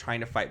 or like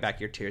trying to fight back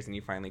your tears and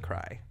you finally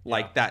cry.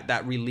 Like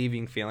that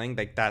relieving feeling,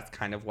 like that's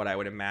kind of what I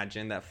would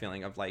imagine that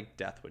feeling of like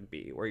death would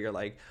be, where you're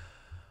like,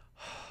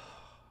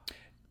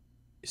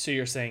 so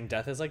you're saying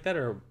death is like that,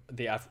 or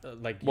the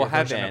like well,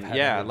 heaven,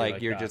 yeah, like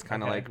you're just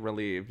kind of like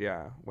relieved.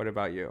 Yeah. What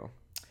about you?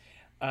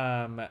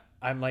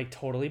 I'm like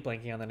totally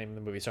blanking on the name of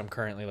the movie, so I'm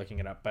currently looking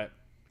it up. But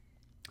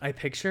I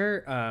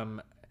picture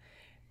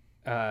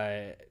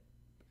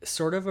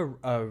sort of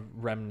a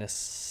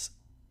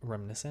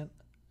reminiscent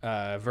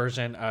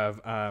version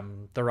of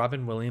the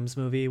Robin Williams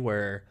movie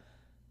where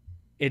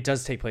it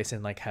does take place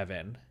in like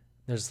heaven.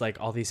 There's like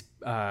all these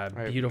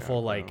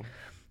beautiful like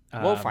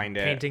we'll find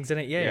it. paintings in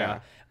it. Yeah.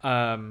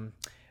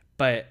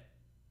 But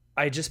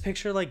I just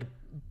picture like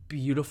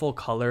beautiful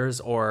colors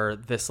or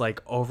this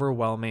like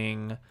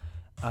overwhelming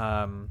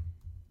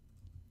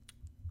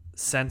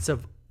sense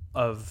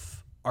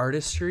of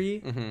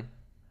artistry.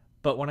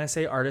 But when I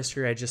say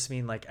artistry, I just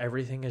mean like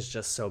everything is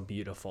just so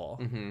beautiful.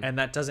 And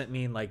that doesn't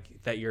mean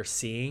like that you're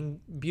seeing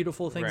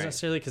beautiful things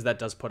necessarily, because that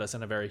does put us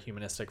in a very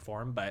humanistic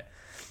form. But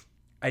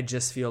I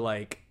just feel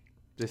like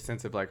this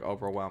sense of like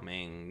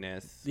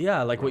overwhelmingness.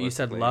 Yeah, like what you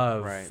said,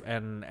 love right.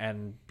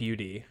 and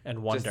beauty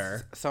and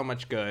wonder. Just so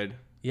much good.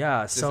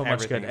 Yeah, Just so much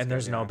good. everything's And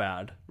there's good, no yeah.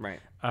 bad. Right.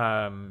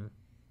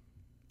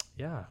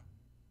 Yeah.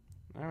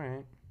 All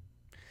right.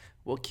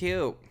 Well,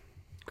 cute.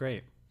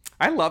 Great.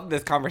 I love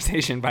this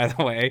conversation, by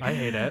the way. I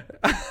hate it.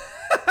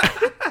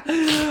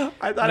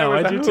 I thought No,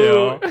 it was I a do hoot.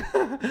 too.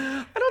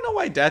 I don't know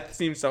why death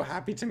seems so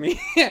happy to me.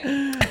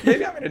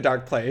 Maybe I'm in a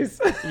dark place.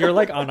 You're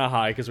like on a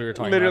high because we were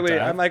talking Literally,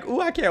 about death. I'm like, ooh,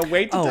 I can't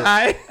wait to Oh.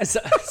 die.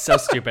 so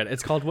stupid.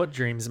 It's called What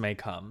Dreams May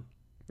Come.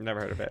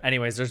 Never heard of it.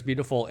 Anyways, there's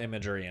beautiful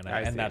imagery in it.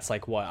 I see. And that's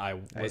like what I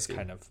was see.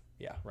 kind of,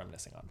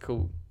 reminiscing on.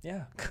 Cool.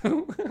 Yeah.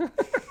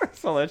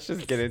 So let's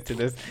just get into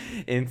this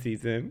in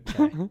season.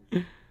 Simple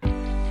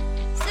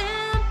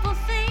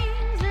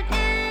things that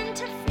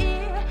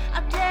interfere.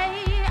 A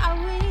day, a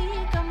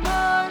week, a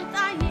month,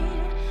 a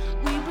year.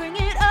 We bring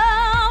it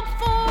up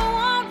for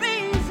a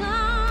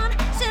reason.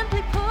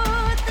 Simply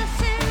put, the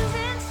sins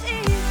in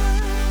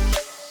season.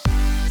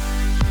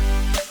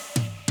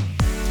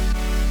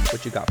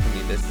 What you got for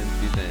me this in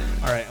season?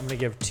 All right, I'm going to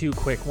give two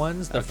quick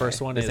ones. The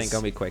first one this is... ain't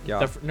gonna be quick,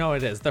 y'all. No,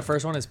 it is. The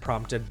first one is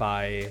prompted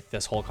by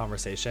this whole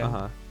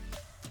conversation.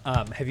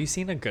 Have you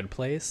seen A Good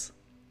Place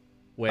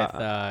with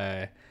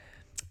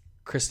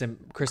Kristen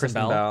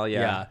Bell?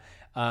 Yeah.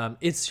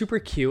 It's super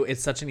cute.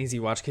 It's such an easy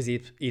watch because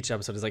each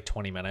episode is like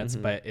 20 minutes,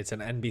 but it's an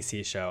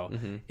NBC show.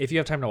 If you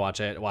have time to watch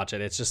it, watch it.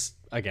 It's just,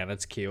 again,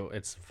 it's cute.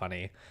 It's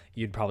funny.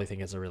 You'd probably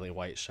think it's a really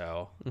white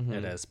show.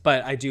 It is.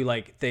 But I do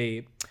like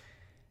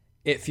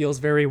it feels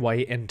very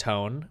white in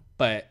tone,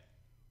 but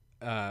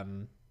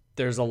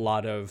there's a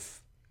lot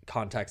of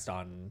context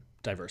on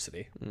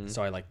diversity.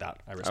 So I like that.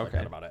 I respect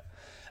that about it.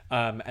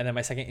 And then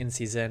my second in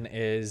season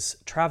is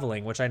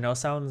traveling, which I know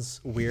sounds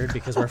weird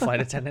because we're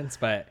flight attendants,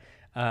 but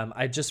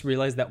I just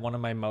realized that one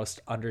of my most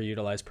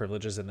underutilized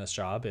privileges in this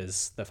job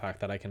is the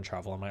fact that I can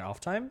travel on my off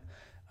time.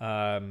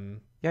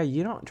 Yeah,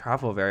 you don't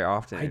travel very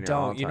often. I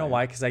don't. You know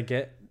why? Because I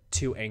get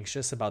too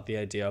anxious about the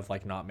idea of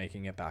like not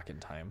making it back in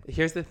time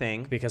Here's the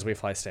thing. because we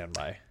fly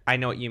standby. I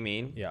know what you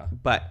mean. Yeah.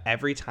 But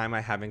every time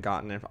I haven't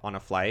gotten on a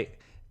flight,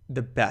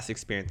 the best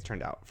experience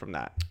turned out from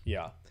that.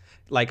 Yeah.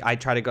 Like I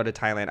tried to go to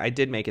Thailand. I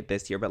did make it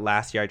this year, but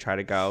last year I tried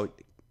to go.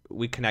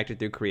 We connected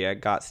through Korea,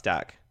 got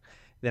stuck.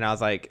 Then I was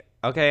like,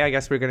 okay, I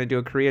guess we're going to do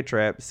a Korea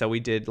trip. So we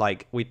did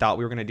we thought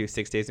we were going to do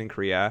 6 days in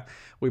Korea.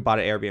 We bought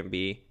an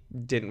Airbnb.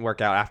 Didn't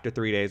work out. After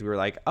 3 days, we were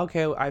like,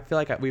 okay, I feel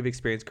like we've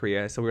experienced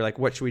Korea. So we were like,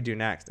 what should we do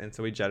next? And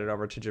so we jetted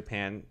over to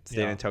Japan,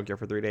 stayed in Tokyo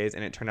for 3 days.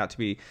 And it turned out to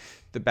be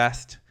the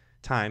best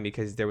time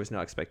because there was no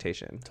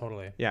expectation.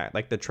 Totally. Yeah.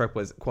 Like the trip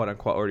was quote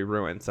unquote already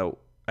ruined. So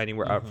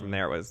anywhere up from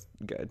there was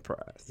good for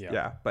us.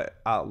 Yeah. But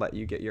I'll let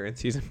you get your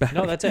in-season back.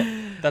 No, that's it.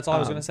 That's all I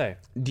was going to say.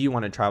 Do you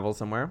want to travel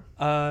somewhere?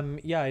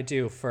 Yeah, I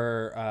do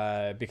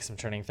for because I'm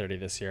turning 30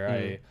 this year.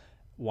 I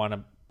want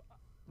to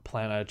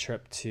plan a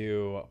trip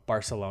to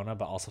Barcelona,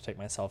 but also take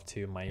myself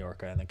to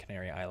Mallorca and the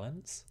Canary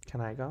Islands.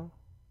 Can I go?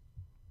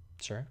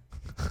 Sure.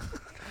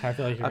 I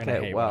feel like you're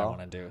gonna hate what I want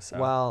to do. So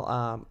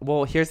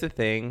Well, here's the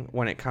thing.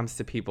 When it comes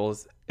to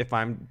people's, if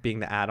I'm being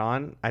the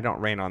add-on, I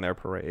don't rain on their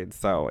parade,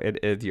 so it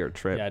is your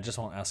trip. yeah, I just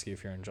won't ask you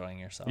if you're enjoying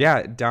yourself.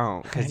 Yeah,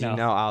 don't, because I you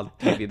know. know I'll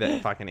give you the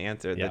fucking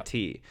answer, the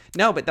tea.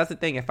 No, but that's the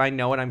thing. If I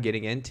know what I'm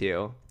getting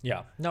into,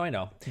 Yeah. No, I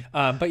know.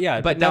 But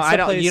yeah. but no, that's I the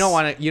don't. place- You don't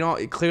want to. You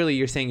don't. Clearly,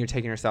 you're saying you're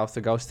taking yourself,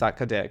 so go suck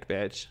a dick,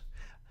 bitch.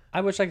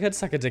 I wish I could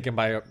suck a dick in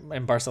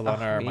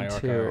Barcelona or Me Mallorca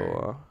too.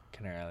 or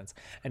Canary Islands.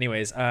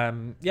 Anyways,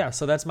 yeah.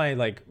 So that's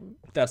my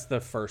that's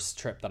the first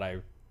trip that I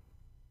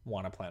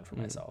want to plan for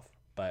myself.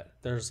 But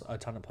there's a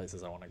ton of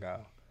places I want to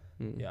go.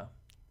 Yeah.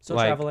 So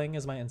Like- traveling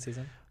is my in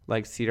season.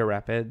 Like Cedar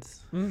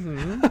Rapids.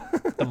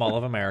 The Mall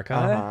of America.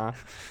 Uh-huh.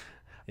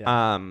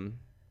 Yeah.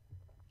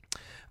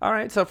 All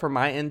right. So for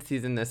my end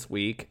season this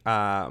week,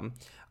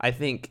 I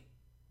think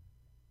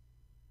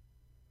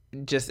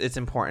just it's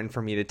important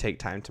for me to take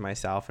time to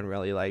myself and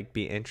really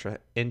be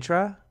introspective.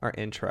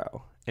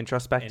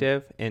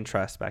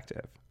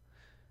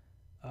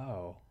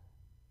 Oh,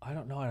 I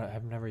don't know.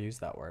 I've never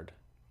used that word.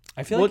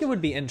 I feel like it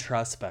would be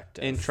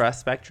introspective.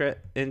 Introspective.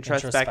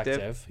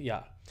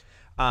 Yeah.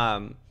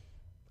 All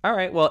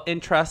right. Well,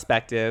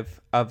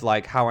 introspective of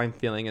how I'm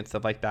feeling and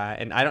stuff like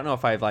that. And I don't know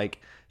if I've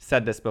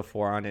said this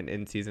before on an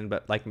in season,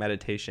 but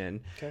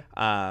meditation. Okay.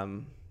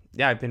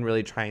 Yeah, I've been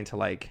really trying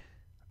to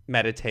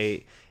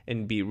meditate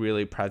and be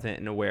really present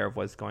and aware of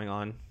what's going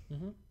on.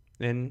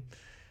 And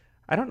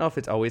I don't know if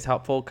it's always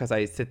helpful because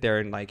I sit there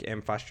and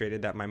am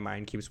frustrated that my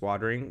mind keeps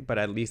wandering, but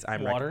at least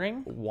I'm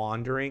Wandering.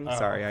 wandering. Oh.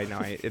 Sorry, I know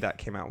that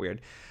came out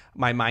weird.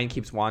 my mind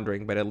keeps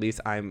wandering, but at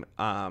least I'm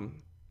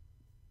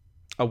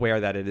aware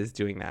that it is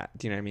doing that.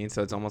 Do you know what I mean?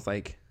 So it's almost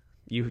like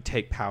you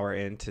take power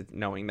into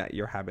knowing that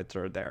your habits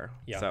are there.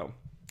 Yeah. So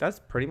that's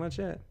pretty much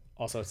it.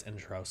 Also, it's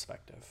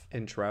introspective.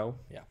 Intro.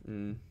 Yeah.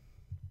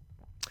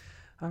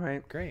 All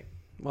right. Great.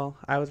 Well,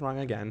 I was wrong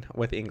again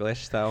with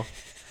English. So,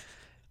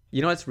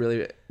 you know what's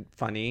really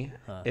funny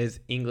is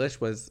English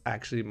was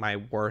actually my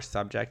worst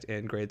subject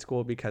in grade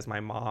school because my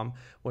mom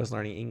was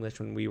learning English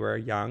when we were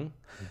young.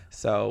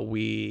 So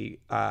we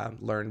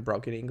learned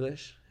broken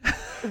English.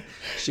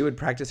 She would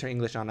practice her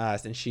English on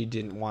us, and she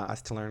didn't want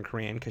us to learn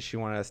Korean because she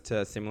wanted us to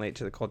assimilate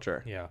to the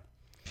culture. Yeah.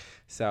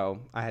 So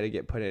I had to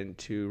get put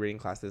into reading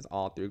classes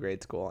all through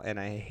grade school, and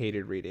I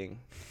hated reading.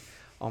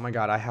 Oh my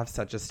God, I have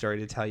such a story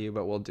to tell you,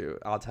 but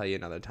I'll tell you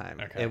another time.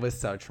 Okay. It was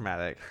so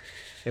traumatic.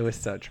 It was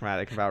so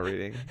traumatic about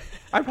reading.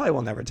 I probably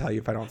will never tell you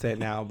if I don't say it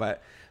now,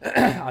 but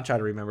I'll try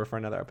to remember for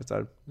another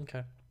episode.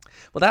 Okay.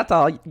 Well, that's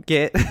all you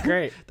get.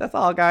 Great. That's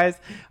all, guys.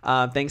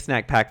 Thanks,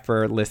 Snack Pack,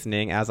 for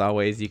listening. As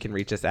always, you can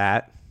reach us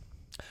at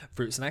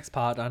Fruit Snacks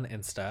Pod on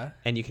Insta.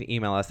 and you can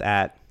email us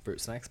at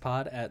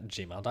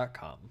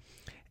fruitsnackspod@gmail.com.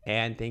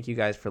 and thank you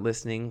guys for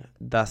listening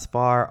thus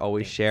far.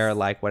 Always share,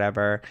 like,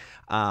 whatever.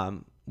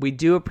 We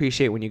do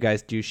appreciate when you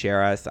guys do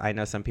share us. I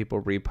know some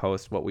people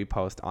repost what we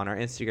post on our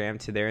Instagram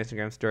to their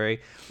Instagram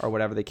story or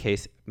whatever the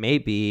case may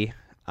be.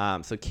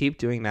 So keep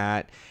doing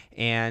that.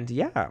 And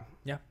yeah,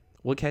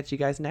 we'll catch you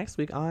guys next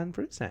week on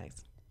Fruit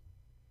Snacks.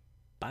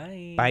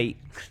 Bye. Bye.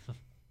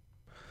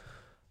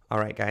 All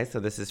right, guys. So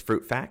this is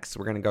Fruit Facts.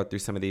 We're going to go through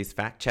some of these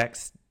fact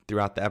checks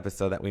throughout the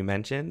episode that we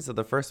mentioned. So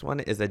the first one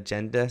is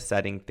agenda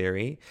setting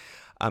theory.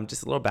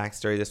 Just a little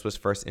backstory. This was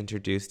first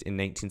introduced in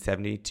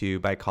 1972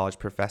 by college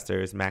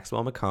professors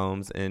Maxwell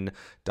McCombs and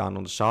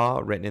Donald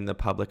Shaw, written in the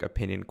Public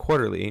Opinion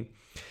Quarterly. And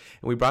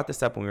we brought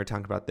this up when we were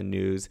talking about the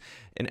news.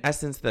 In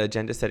essence, the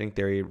agenda setting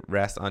theory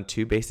rests on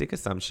two basic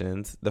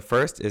assumptions. The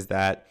first is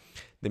that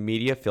the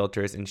media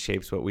filters and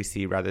shapes what we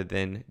see rather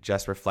than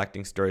just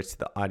reflecting stories to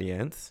the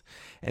audience.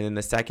 And then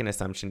the second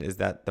assumption is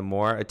that the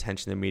more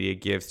attention the media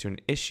gives to an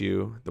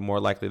issue, the more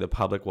likely the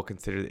public will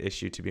consider the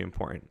issue to be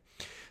important.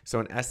 So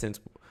in essence,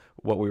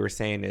 what we were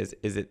saying is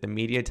it the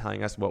media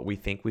telling us what we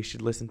think we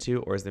should listen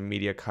to, or is the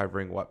media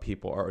covering what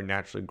people are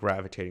naturally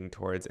gravitating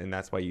towards, and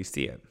that's why you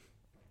see it?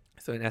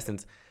 So in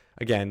essence,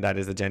 again, that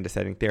is agenda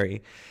setting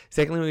theory.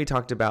 Secondly, when we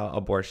talked about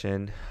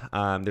abortion,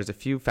 there's a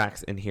few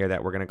facts in here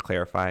that we're going to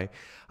clarify.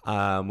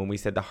 When we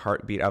said the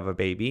heartbeat of a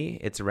baby,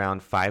 it's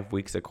around 5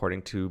 weeks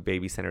according to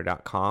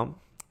babycenter.com.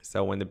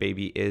 So when the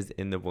baby is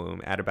in the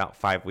womb, at about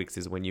 5 weeks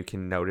is when you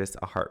can notice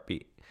a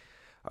heartbeat.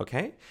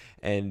 Okay.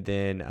 And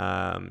then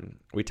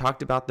we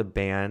talked about the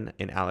ban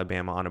in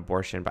Alabama on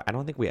abortion, but I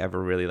don't think we ever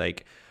really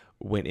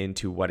went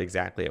into what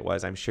exactly it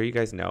was. I'm sure you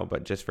guys know,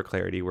 but just for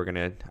clarity, I'm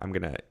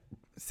going to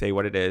say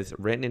what it is.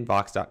 Written in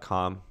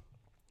Vox.com,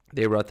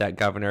 they wrote that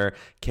Governor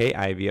Kay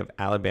Ivey of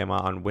Alabama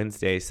on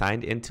Wednesday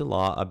signed into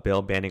law a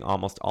bill banning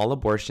almost all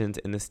abortions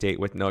in the state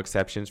with no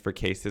exceptions for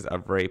cases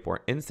of rape or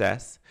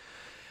incest.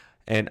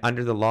 And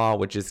under the law,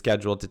 which is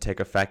scheduled to take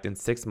effect in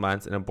 6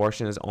 months, an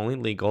abortion is only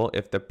legal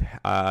if the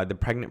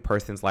pregnant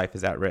person's life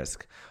is at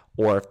risk,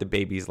 or if the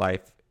baby's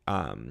life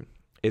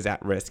is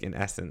at risk, in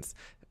essence,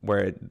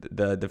 where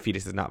the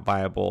fetus is not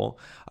viable.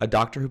 A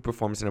doctor who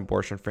performs an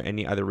abortion for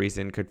any other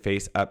reason could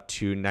face up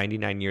to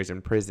 99 years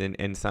in prison,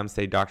 and some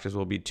say doctors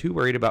will be too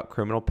worried about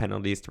criminal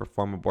penalties to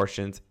perform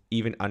abortions,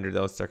 even under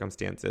those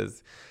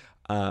circumstances.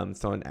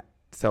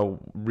 So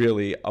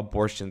really,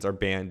 abortions are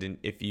banned, and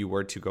if you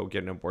were to go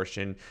get an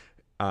abortion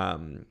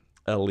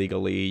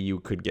illegally, you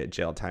could get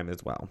jail time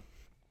as well.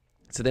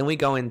 So then we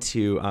go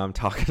into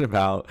talking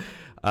about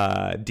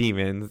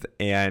demons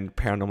and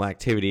paranormal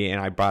activity, and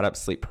I brought up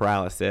sleep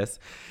paralysis.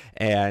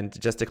 And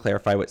just to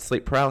clarify what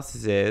sleep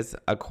paralysis is,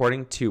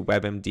 according to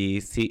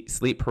WebMD,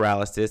 sleep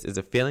paralysis is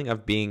a feeling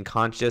of being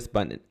conscious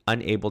but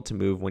unable to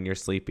move when you're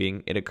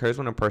sleeping. It occurs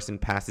when a person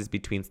passes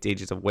between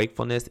stages of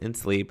wakefulness and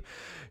sleep.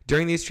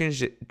 During these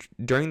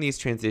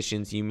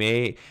transitions, you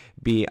may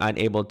be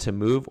unable to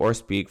move or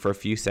speak for a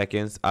few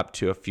seconds up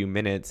to a few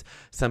minutes.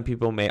 Some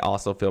people may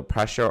also feel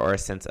pressure or a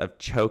sense of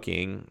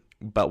choking.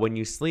 But when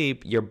you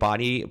sleep, your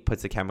body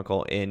puts a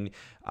chemical in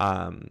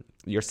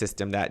your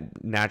system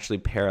that naturally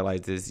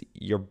paralyzes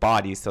your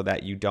body so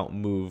that you don't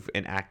move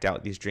and act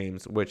out these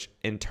dreams, which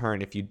in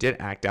turn, if you did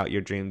act out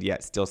your dream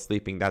yet still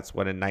sleeping, that's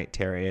what a night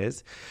terror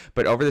is.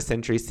 But over the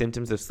centuries,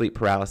 symptoms of sleep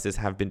paralysis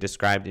have been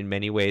described in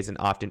many ways and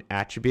often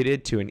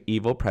attributed to an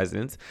evil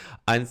presence,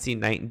 unseen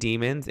night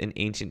demons in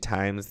ancient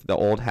times, the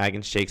old hag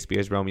in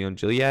Shakespeare's Romeo and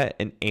Juliet,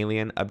 and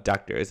alien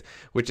abductors,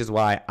 which is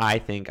why I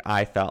think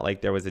I felt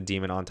like there was a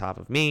demon on top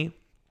of me,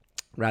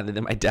 rather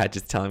than my dad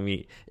just telling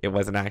me it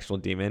was an actual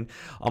demon.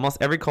 Almost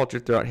every culture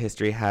throughout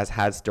history has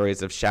had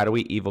stories of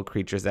shadowy evil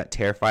creatures that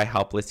terrify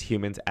helpless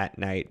humans at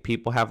night.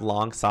 People have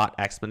long sought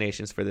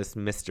explanations for this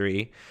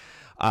mysterious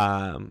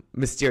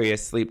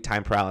sleep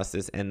time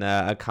paralysis and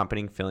the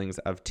accompanying feelings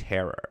of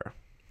terror.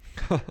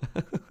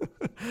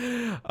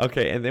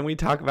 Okay, and then we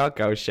talk about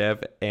Ghost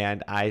Ship,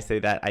 and I say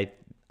that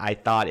I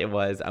thought it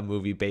was a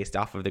movie based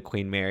off of the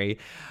Queen Mary.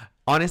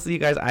 Honestly, you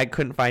guys, I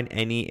couldn't find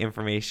any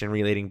information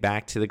relating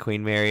back to the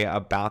Queen Mary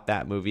about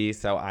that movie,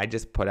 so I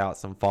just put out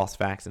some false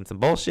facts and some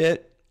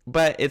bullshit.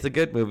 But it's a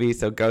good movie,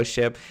 so Ghost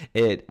Ship.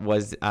 It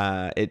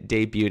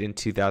debuted in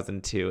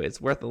 2002.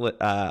 It's worth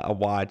a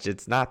watch.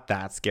 It's not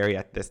that scary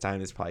at this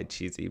time. It's probably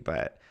cheesy,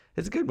 but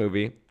it's a good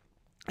movie.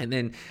 And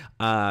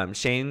then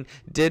Shane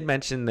did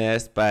mention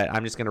this, but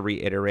I'm just going to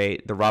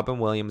reiterate. The Robin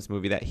Williams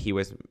movie that he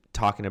was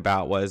talking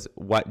about was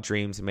What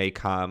Dreams May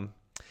Come.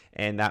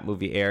 And that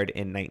movie aired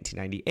in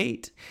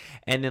 1998.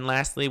 And then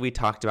lastly, we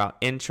talked about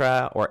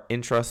intra or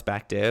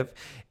introspective.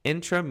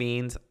 Intra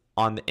means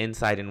on the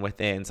inside and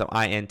within, so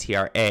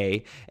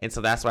INTRA. And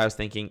so that's why I was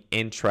thinking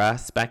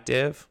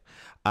introspective.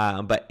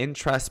 But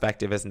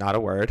introspective is not a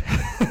word.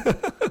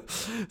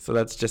 So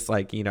that's just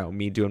like,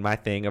 me doing my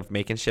thing of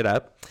making shit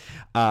up.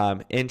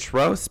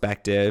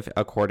 Introspective,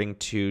 according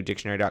to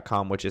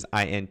dictionary.com, which is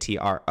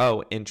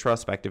INTRO,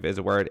 introspective is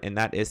a word, and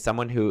that is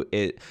someone who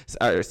is,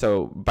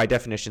 so by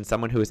definition,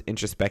 someone who is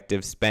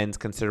introspective spends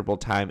considerable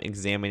time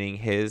examining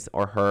his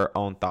or her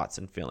own thoughts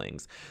and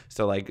feelings.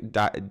 So like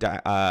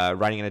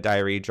writing in a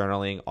diary,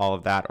 journaling, all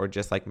of that, or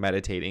just like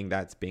meditating,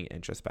 that's being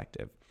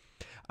introspective.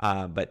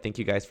 But thank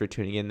you guys for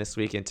tuning in this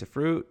week into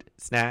Fruit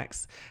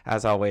Snacks.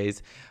 As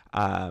always,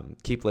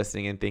 keep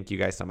listening, and thank you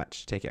guys so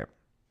much. Take care.